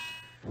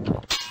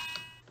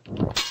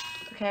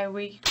 Okay,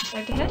 we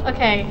saved ahead?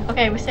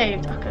 Okay, we're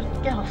saved. Oh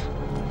god, get off.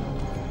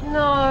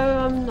 No,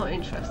 I'm not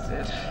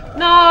interested.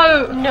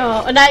 No!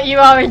 No, now you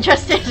are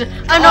interested.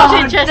 I'm not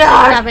interested,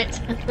 no. damn it.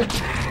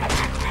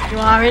 You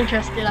are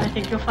interested, I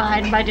think you'll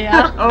find, my dear.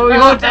 Oh,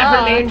 you're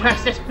definitely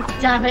interested.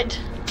 Damn it.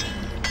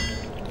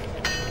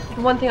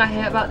 The one thing I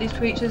hear about these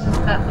creatures is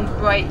that they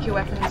break your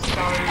weapons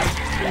so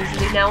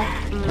easily now.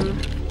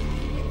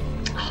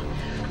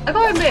 I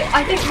gotta admit,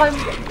 I think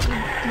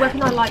the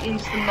weapon I like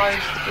used the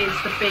most is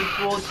the big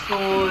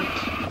broadsword,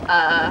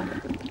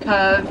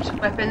 curved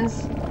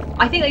weapons.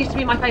 I think they used to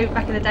be my favourite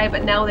back in the day,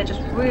 but now they're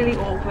just really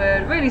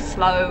awkward, really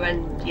slow,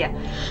 and yeah.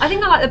 I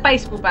think I like the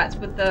baseball bats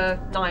with the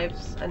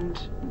knives and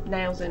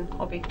nails in,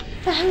 hobby.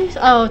 Telekinesis.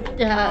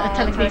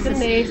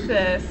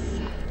 Telekinesis.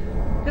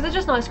 Because they're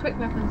just nice, quick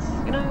weapons.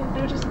 You know,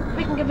 they're just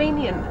quick and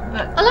convenient.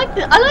 But I like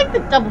the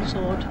double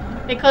sword.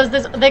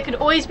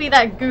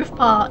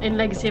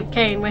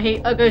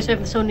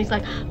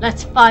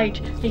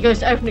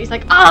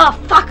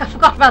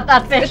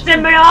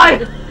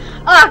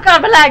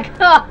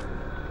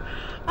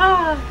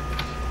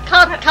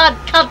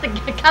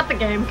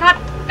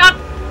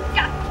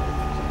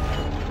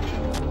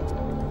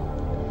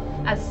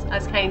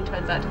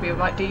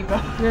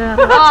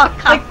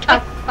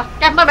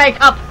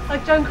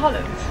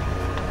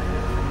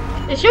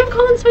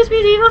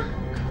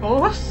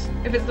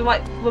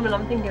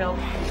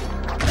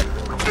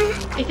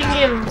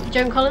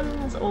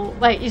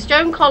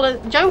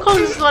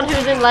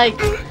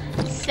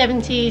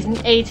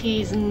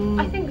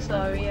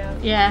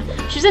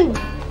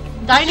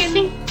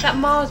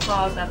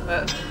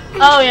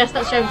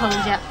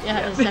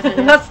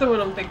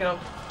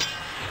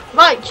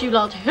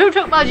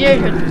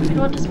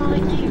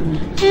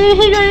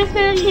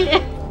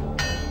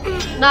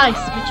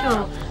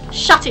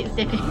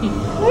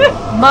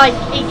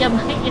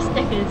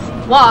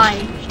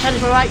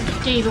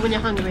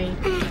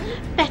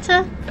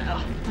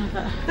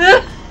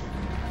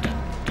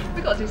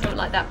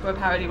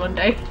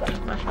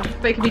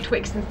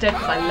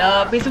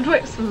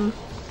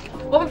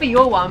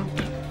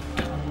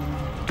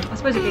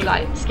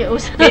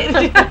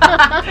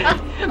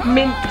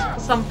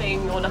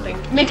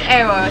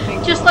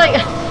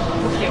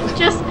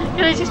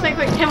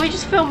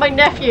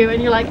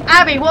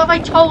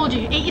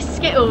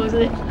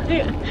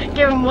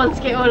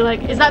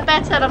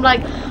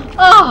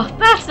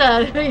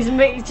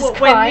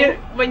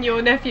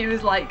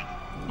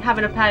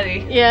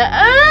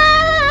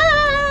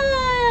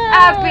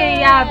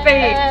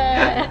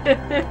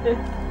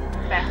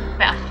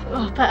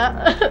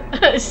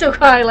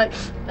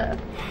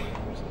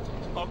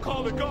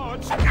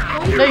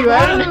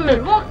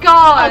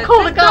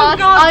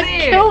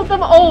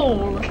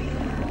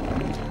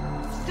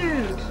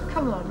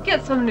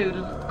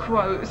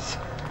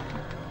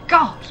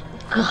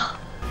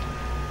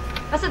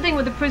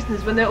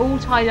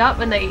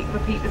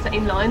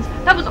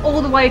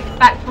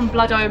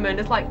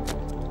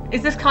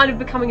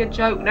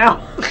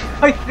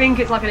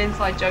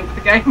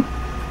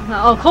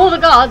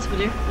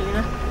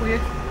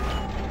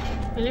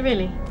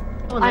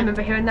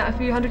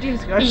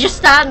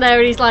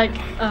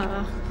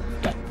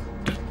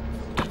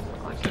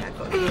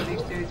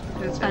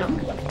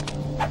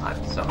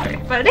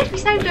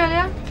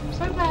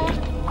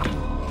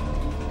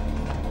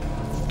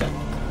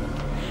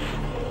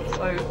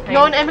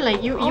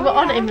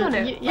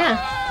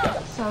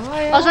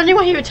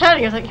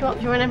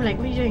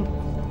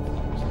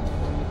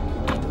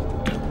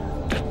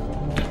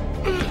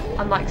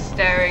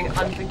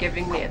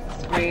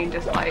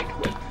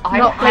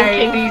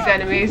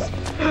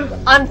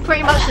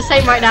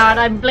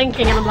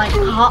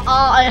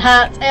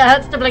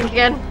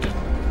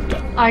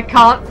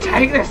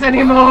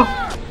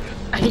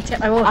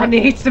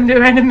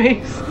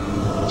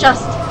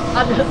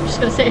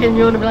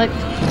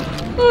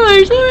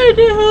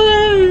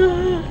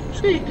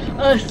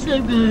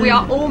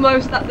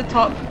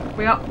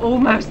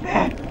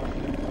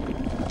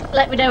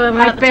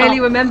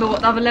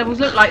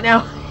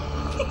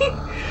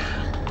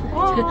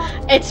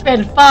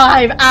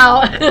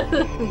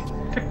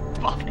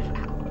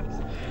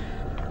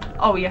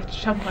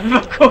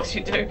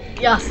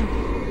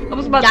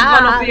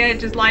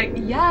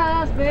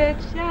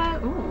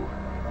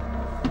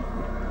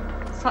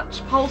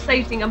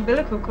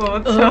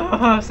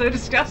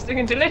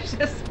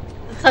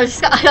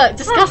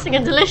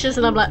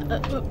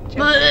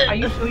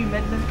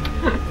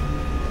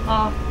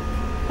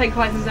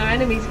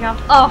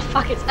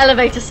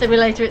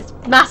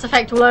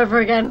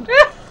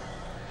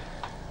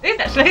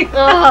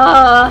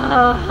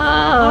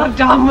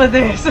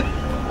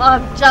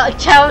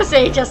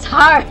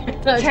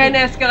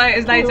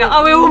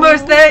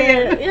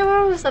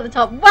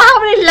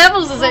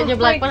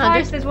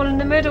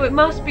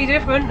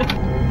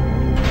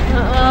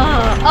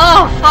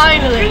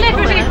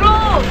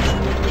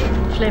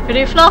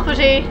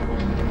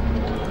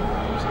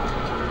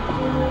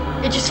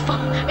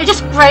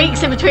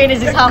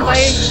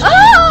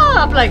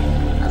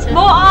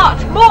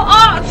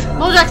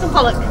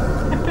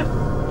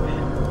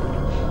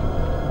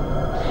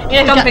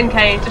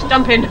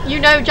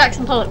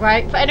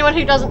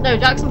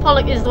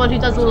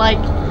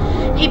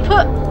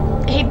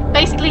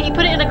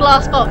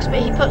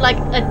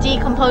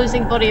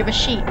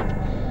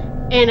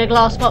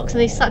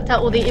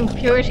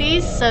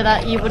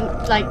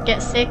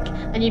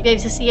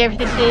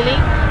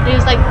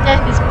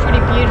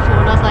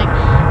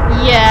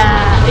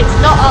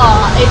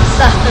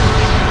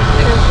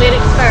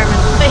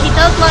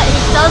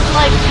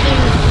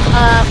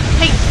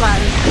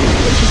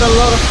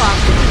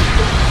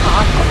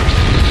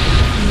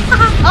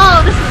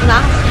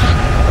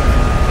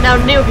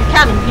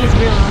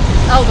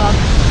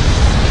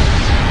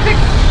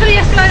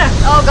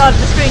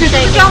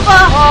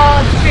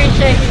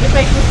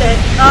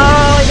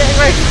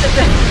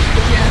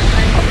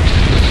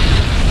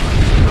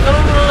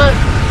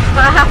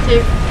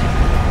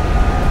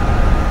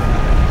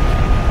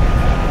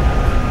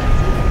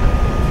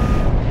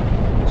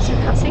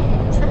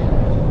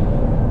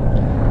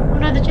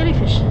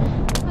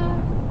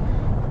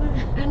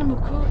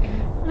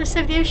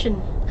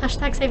 ocean.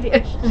 Hashtag save the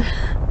ocean.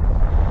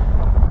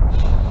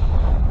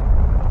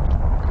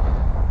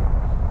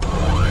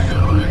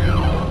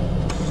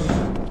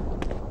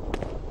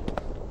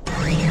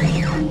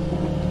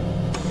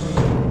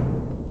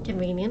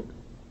 Convenient.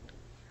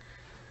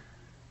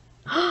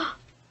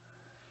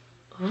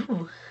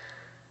 Oh.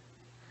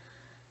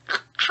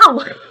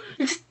 Ow!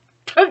 You just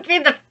poked me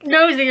in the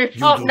nose with your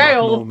sharp You do not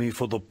nail. know me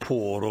for the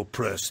poor,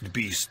 oppressed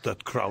beast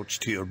that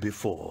crouched here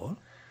before.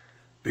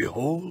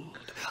 Behold,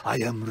 I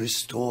am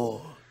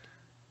restored.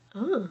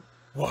 Oh.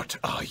 What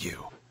are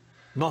you?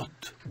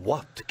 Not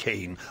what,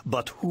 Kain,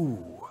 but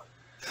who?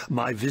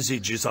 My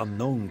visage is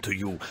unknown to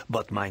you,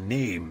 but my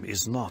name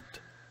is not.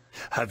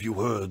 Have you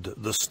heard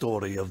the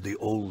story of the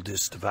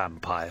oldest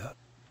vampire?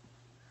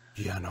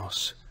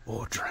 Janos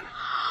Audron,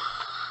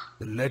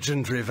 the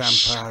legendary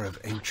vampire of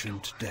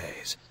ancient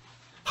days.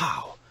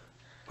 How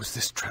was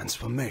this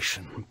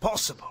transformation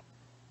possible?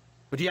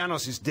 But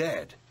Janos is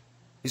dead,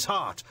 his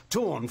heart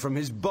torn from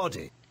his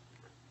body.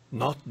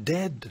 Not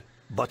dead,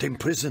 but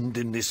imprisoned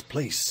in this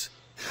place.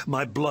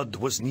 My blood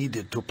was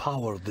needed to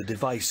power the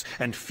device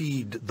and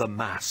feed the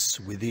mass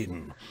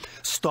within.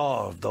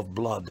 Starved of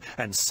blood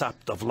and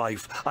sapped of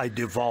life, I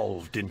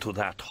devolved into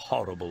that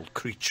horrible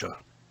creature.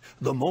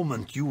 The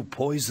moment you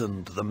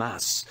poisoned the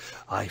mass,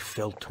 I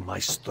felt my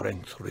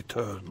strength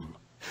return.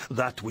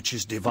 That which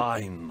is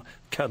divine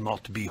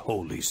cannot be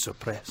wholly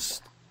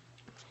suppressed.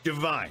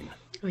 Divine.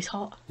 Oh, he's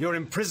hot. Your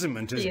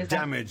imprisonment has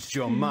damaged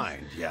your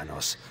mind,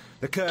 Janos.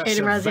 The curse Kain of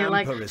and Razzie are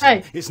like, vampirism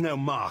hey. is no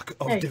mark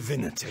of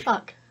divinity.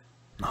 Fuck.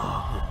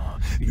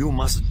 You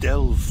must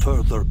delve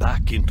further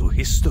back into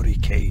history,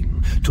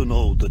 Kain, to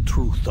know the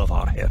truth of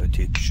our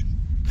heritage.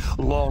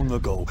 Long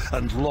ago,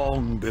 and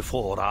long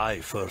before I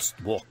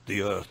first walked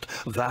the earth,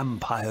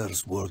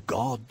 vampires were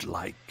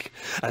godlike,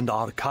 and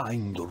our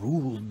kind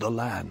ruled the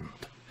land.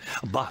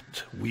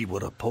 But we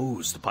were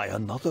opposed by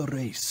another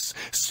race,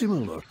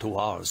 similar to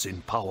ours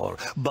in power,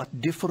 but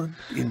different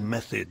in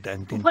method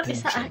and intention. What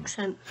is that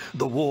accent?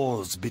 The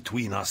wars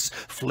between us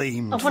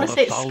flamed I for want to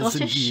say it's 1,000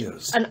 Scottish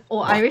years.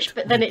 or Irish,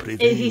 but then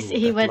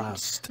he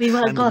went, we were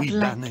and godlike. we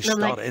banished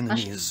And I'm like, our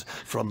enemies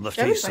from the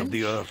Very face of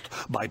the French.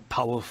 earth by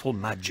powerful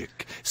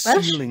magic,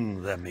 Welsh?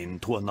 sealing them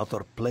into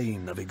another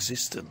plane of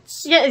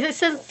existence. Yeah, it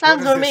sounds What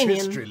has this Romanian.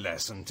 history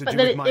lesson to But do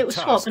then with my it would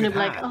swap task and it'd be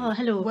at like, hand? oh,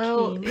 hello,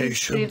 Well, Kain.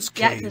 Patience,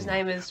 the actor's Kain.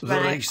 name is The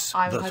Rene. race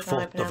I that hope I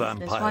fought the pronounced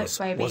this vampires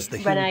right, maybe was the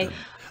Rene Hilden,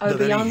 the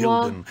very Obianwa.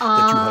 Hilden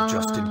that you have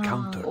just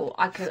encountered. Or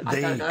I don't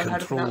They know how to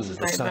control pronounce his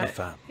the name, but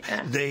Sarafan.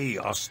 yeah. They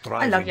are love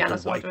striving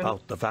Janos to wipe Audron.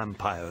 out the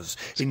vampires,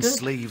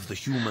 enslave the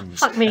humans,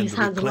 Fuck me, and his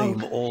hands are reclaim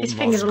long. all His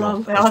fingers are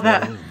long. Nosgoth They are as their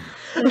there. own.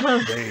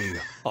 They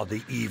are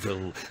the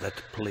evil that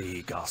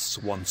plague us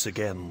once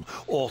again,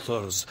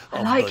 authors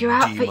of like the your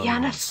outfit, demons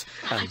Janos.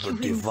 and the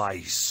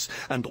device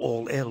and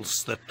all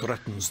else that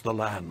threatens the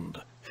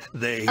land.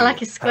 They I like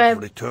his square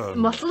have returned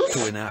muscles.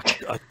 to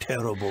enact a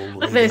terrible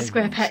Look at those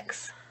square revenge.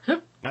 pecs.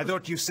 I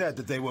thought you said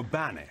that they were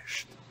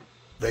banished.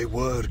 They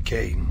were,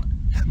 Kain.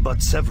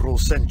 But several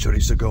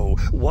centuries ago,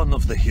 one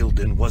of the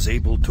Hilden was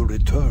able to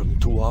return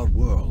to our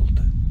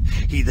world.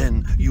 He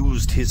then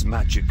used his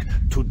magic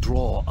to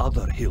draw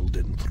other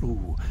Hilden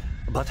through,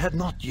 but had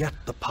not yet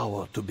the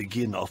power to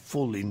begin a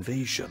full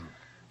invasion.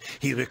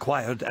 He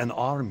required an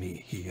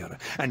army here,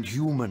 and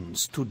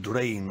humans to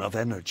drain of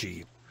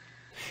energy.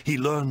 He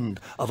learned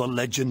of a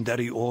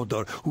legendary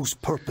order whose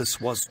purpose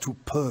was to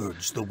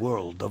purge the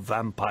world of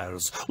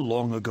vampires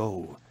long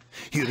ago.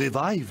 He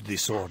revived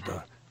this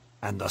order,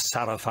 and the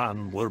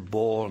Sarafan were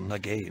born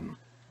again.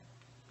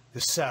 The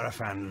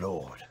Sarafan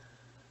Lord.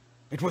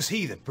 It was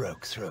he that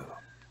broke through.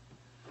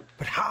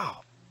 But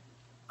how?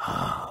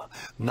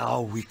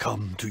 Now we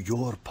come to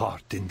your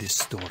part in this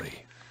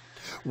story.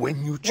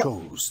 When you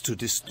chose to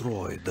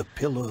destroy the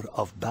Pillar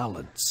of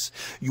Balance,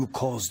 you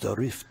caused a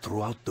rift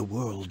throughout the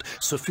world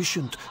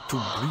sufficient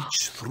to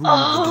breach through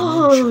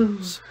the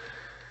dimensions.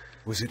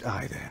 Was it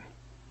I, then,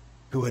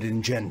 who had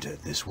engendered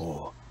this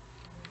war?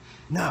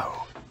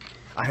 No.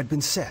 I had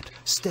been set,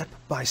 step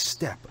by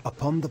step,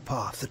 upon the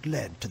path that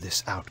led to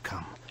this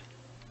outcome.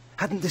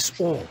 Hadn't this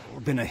all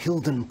been a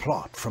Hilden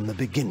plot from the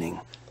beginning?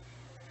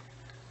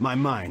 My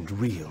mind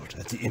reeled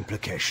at the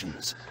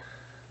implications.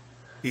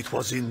 It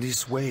was in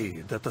this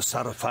way that the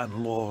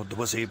Sarafan Lord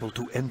was able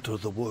to enter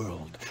the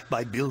world,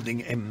 by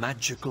building a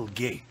magical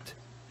gate.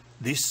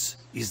 This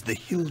is the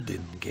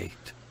Hilden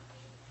Gate.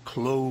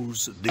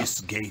 Close this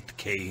gate,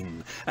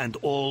 Kain, and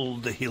all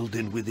the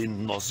Hilden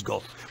within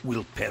Nosgoth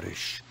will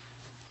perish.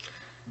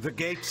 The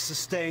gate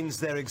sustains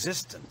their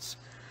existence.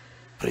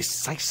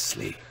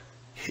 Precisely.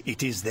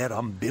 It is their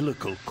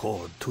umbilical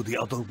cord to the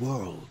other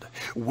world.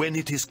 When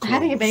it is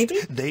Having a closed, baby?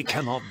 they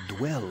cannot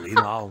dwell in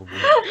our world.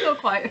 Not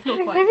quite,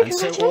 not quite. Maybe And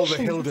so all the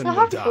congratulations. Hilden So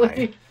will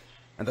happy. die.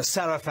 And the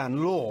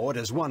Sarafan Lord,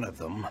 as one of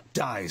them,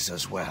 dies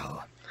as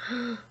well.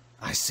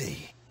 I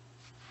see.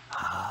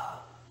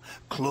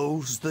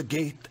 Close the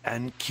gate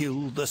and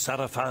kill the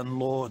Sarafan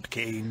Lord,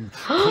 Kain.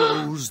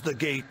 Close the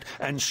gate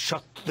and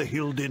shut the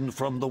Hilden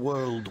from the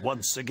world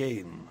once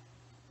again.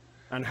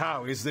 And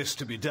how is this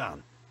to be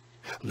done?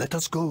 Let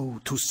us go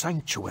to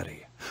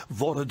Sanctuary.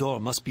 Vorador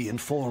must be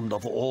informed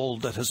of all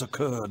that has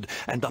occurred,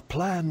 and a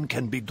plan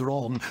can be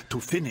drawn to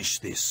finish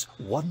this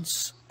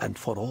once and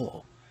for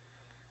all.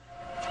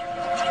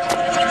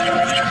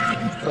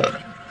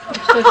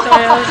 So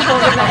sorry, I was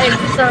talking about it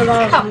for so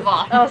long. Come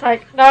on. I was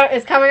like, no,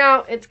 it's coming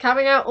out. It's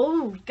coming out.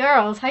 Oh,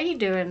 girls, how you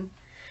doing?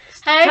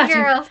 Hey,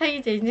 girls, how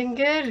you doing? Doing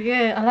good?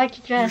 Good. I like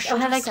your dress. Oh,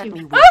 I like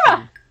you.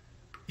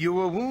 You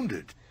were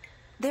wounded.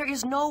 There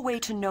is no way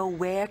to know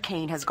where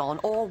Kain has gone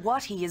or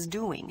what he is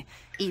doing.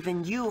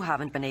 Even you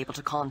haven't been able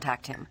to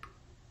contact him.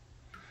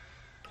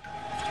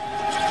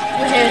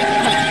 We're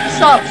here.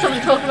 Stop.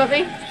 Someone talking about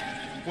me.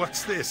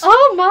 What's this?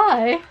 Oh,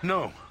 my.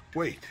 No,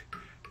 wait.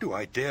 Do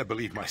I dare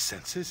believe my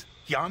senses?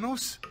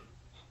 Janos?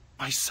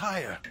 My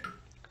sire.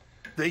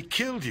 They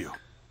killed you.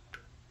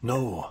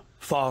 No,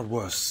 far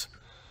worse.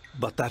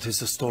 But that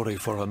is a story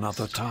for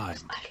another time.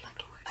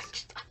 I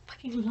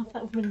fucking love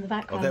that woman in the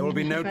background. Oh, there will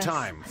be no dress.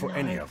 time for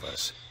any of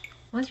us.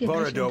 Reminds me of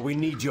Vorador, we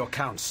need your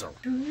counsel.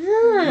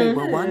 We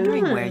were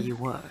wondering where you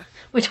were.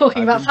 We're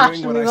talking about I've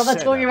been fashion. doing We're what I not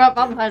said talking I about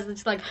would do. vampires.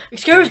 It's like,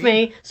 excuse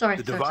me. Sorry.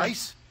 The sorry,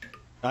 device?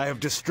 I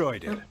have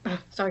destroyed it.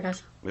 Sorry,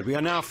 guys. But we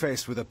are now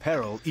faced with a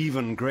peril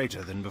even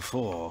greater than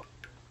before.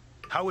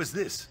 How is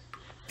this?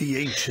 The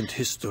ancient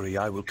history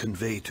I will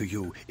convey to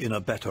you in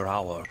a better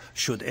hour,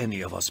 should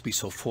any of us be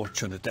so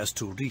fortunate as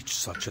to reach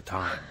such a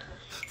time.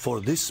 For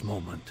this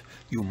moment,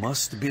 you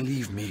must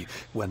believe me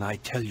when I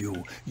tell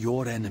you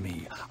your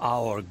enemy,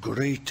 our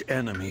great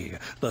enemy,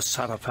 the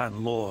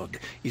Sarafan Lord,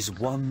 is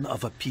one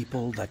of a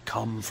people that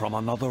come from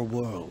another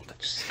world.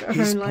 got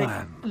His her, like,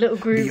 plan, little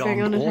groove going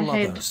beyond on in her all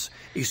head. others,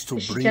 is to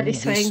She's bring gently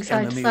swaying this side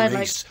to enemy side, like-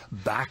 race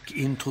back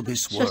into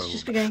this Just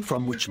world, beginning.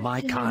 from which my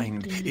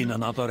kind in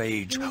another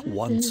age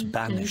once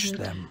banished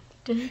them.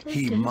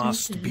 He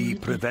must be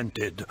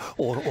prevented,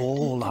 or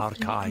all our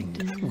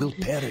kind will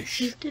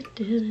perish.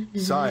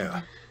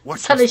 Sire, what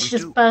Suddenly must she we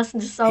just do? burst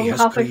into song He has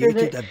halfway through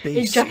created the a base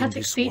in in dramatic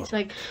this speech, world,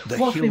 like, the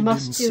what we Hilden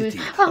must do is, city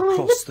oh,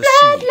 across the the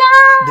sea.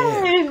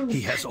 bloodline! There,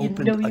 he has You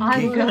opened know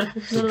a you gate will.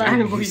 to The bring line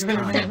his will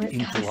be kind really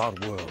into good. our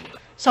world.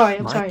 Sorry,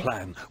 I'm My sorry.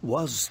 plan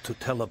was to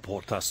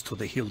teleport us to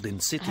the Hilden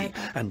city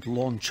and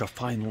launch a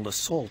final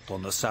assault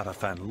on the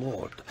Sarafan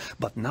Lord.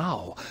 But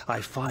now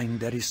I find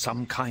there is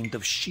some kind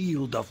of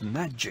shield of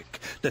magic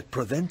that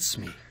prevents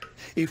me.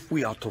 If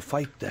we are to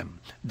fight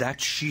them,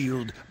 that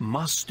shield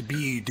must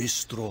be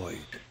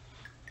destroyed.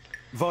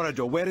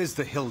 Vorador, where is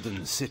the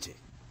Hilden city?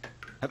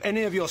 Have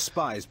any of your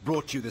spies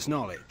brought you this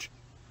knowledge?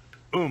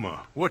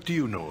 Uma, what do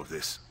you know of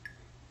this?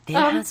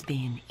 There has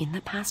been, in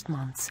the past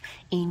months,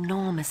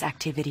 enormous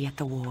activity at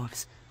the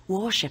wharves.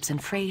 Warships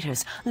and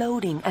freighters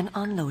loading and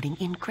unloading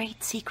in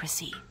great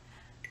secrecy.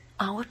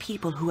 Our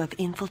people who have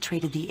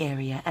infiltrated the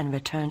area and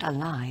returned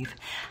alive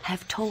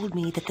have told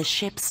me that the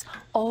ships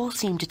all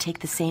seem to take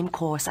the same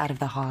course out of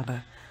the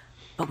harbor,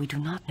 but we do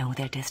not know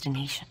their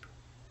destination.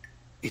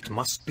 It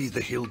must be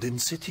the Hilden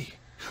city.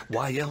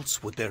 Why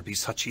else would there be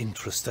such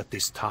interest at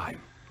this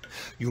time?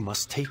 You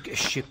must take a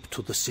ship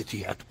to the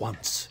city at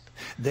once.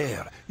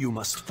 There, you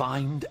must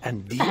find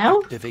and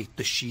deactivate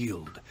the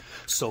shield,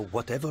 so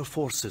whatever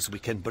forces we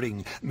can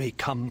bring may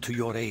come to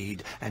your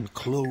aid and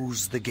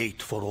close the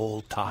gate for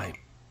all time.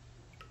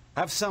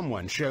 Have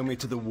someone show me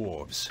to the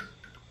wharves.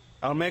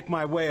 I'll make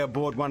my way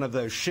aboard one of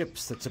those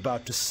ships that's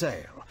about to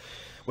sail.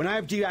 When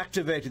I've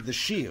deactivated the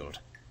shield,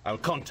 I'll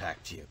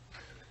contact you.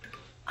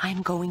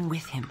 I'm going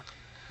with him.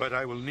 But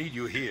I will need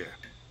you here.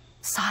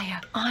 Sire,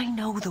 I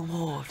know the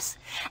wharves,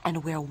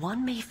 and where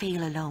one may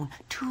fail alone,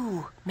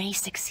 two may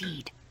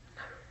succeed.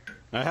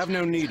 I have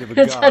no need of a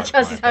guard.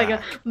 Chelsea's at my having a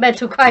back.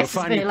 mental You'll crisis.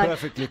 find me Being like,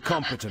 perfectly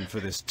competent for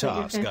this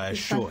task, I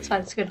assure you.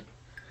 That's good.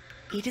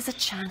 It is a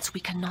chance we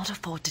cannot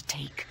afford to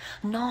take,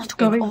 not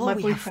Going when with my all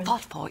we have boyfriend.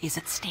 fought for is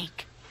at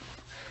stake.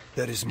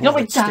 There is Not more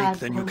my at stake dad.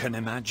 than you can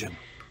imagine.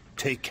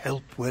 Take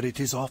help where it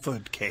is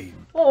offered,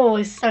 Kain. Oh,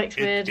 his stomach's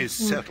weird. It is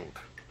settled.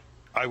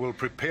 I will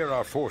prepare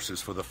our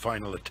forces for the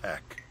final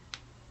attack.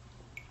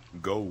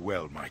 Go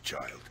well, my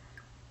child.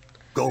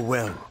 Go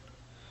well,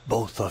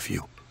 both of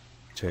you.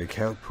 Take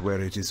help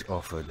where it is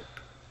offered.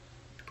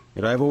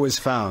 Yet I've always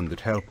found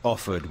that help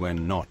offered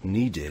when not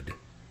needed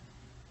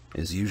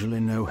is usually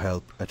no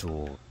help at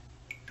all.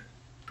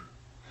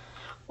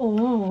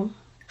 Oh,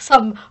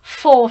 some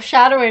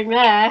foreshadowing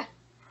there.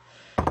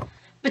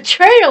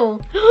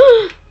 Betrayal!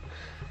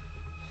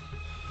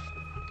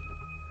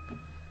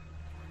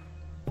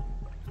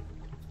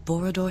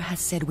 Vorador has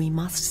said we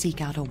must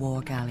seek out a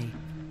war galley.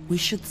 We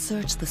should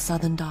search the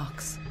southern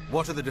docks.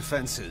 What are the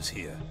defenses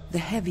here? The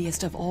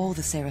heaviest of all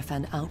the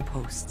Sarafan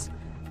outposts.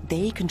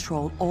 They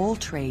control all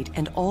trade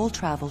and all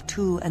travel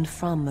to and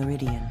from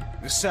Meridian.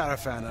 The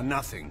Sarafan are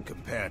nothing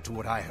compared to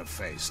what I have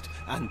faced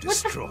and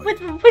destroyed.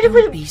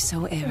 Don't be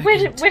so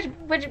arrogant.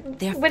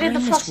 Their Where did the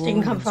finest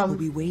frosting come warriors will from?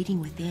 be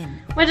waiting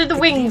within. Where did the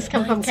But wings their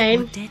come from, minds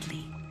Kain? are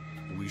deadly.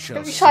 We shall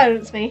Don't you see.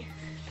 silence me.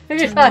 Don't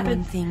you Tell me one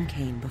silence. thing,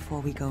 Kain,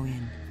 before we go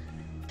in.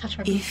 Touch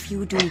my If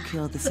you do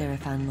kill the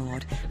Sarafan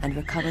Lord and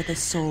recover the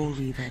Soul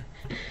Reaver,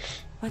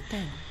 what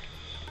then?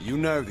 You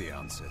know the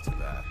answer to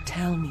that.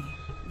 Tell me.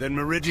 Then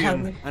Tell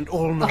Meridian me. and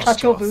all I'll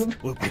touch your Nosgoth boob.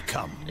 will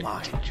become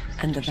mine.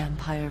 And the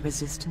vampire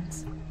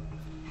resistance?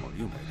 Well,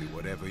 you may do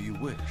whatever you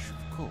wish,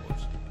 of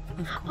course.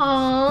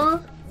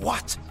 Aww.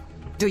 What?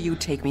 Do you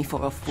take me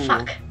for a fool?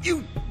 Fuck.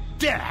 You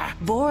dare?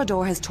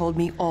 Vorador has told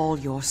me all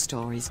your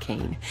stories,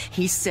 Kain.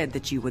 He said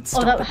that you would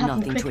stop that would at happen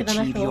nothing to quicker than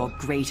I achieve your thought.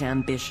 great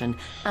ambition,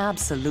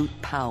 absolute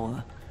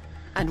power.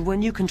 And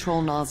when you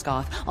control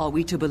Nosgoth, are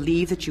we to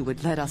believe that you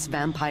would let us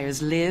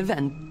vampires live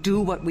and do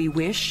what we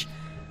wish?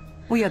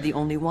 We are the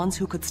only ones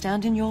who could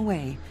stand in your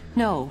way.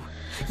 No,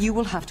 you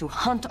will have to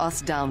hunt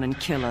us down and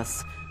kill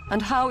us.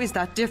 And how is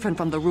that different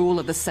from the rule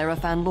of the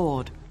Sarafan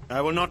Lord? I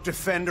will not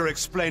defend or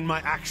explain my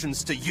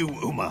actions to you,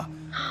 Uma.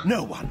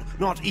 No one,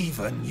 not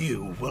even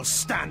you, will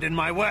stand in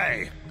my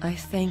way. I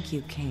thank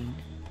you, Kain,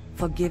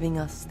 for giving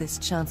us this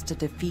chance to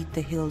defeat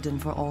the Hilden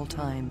for all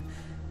time.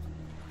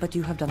 But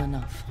you have done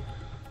enough.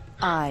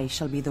 I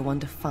shall be the one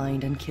to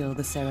find and kill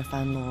the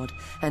Sarafan Lord,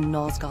 and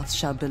Nosgoth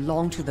shall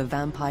belong to the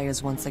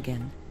vampires once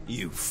again.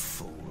 You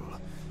fool.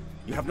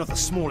 You have not the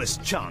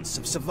smallest chance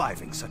of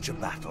surviving such a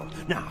battle.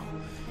 Now,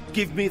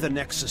 give me the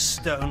Nexus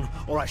Stone,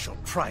 or I shall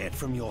pry it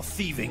from your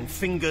thieving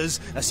fingers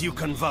as you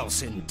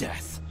convulse in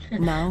death.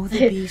 Now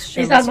the beast Is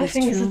shows that my his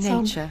fingers true at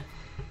some? nature.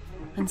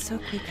 And so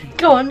quickly.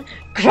 Go on,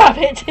 grab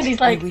it. And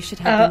he's I like, wish it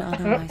had been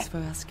otherwise for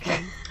us,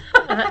 Kain.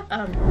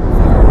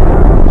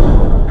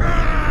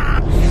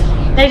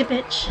 Lady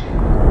bitch.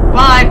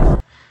 Bye.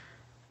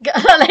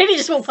 That lady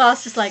just walked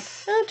past, just like.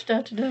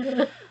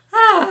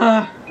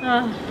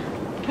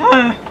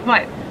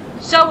 Right.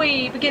 Shall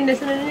we begin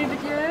this in a new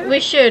video? We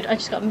should. I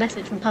just got a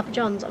message from Papa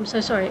John's. I'm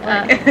so sorry.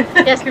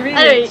 Yes. Convenient.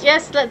 Anyway,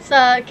 yes. Let's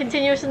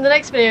continue us in the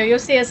next video. You'll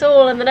see us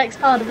all in the next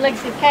part of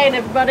Legacy of Kain,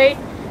 everybody.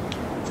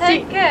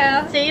 Take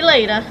care. See you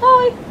later.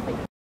 Bye.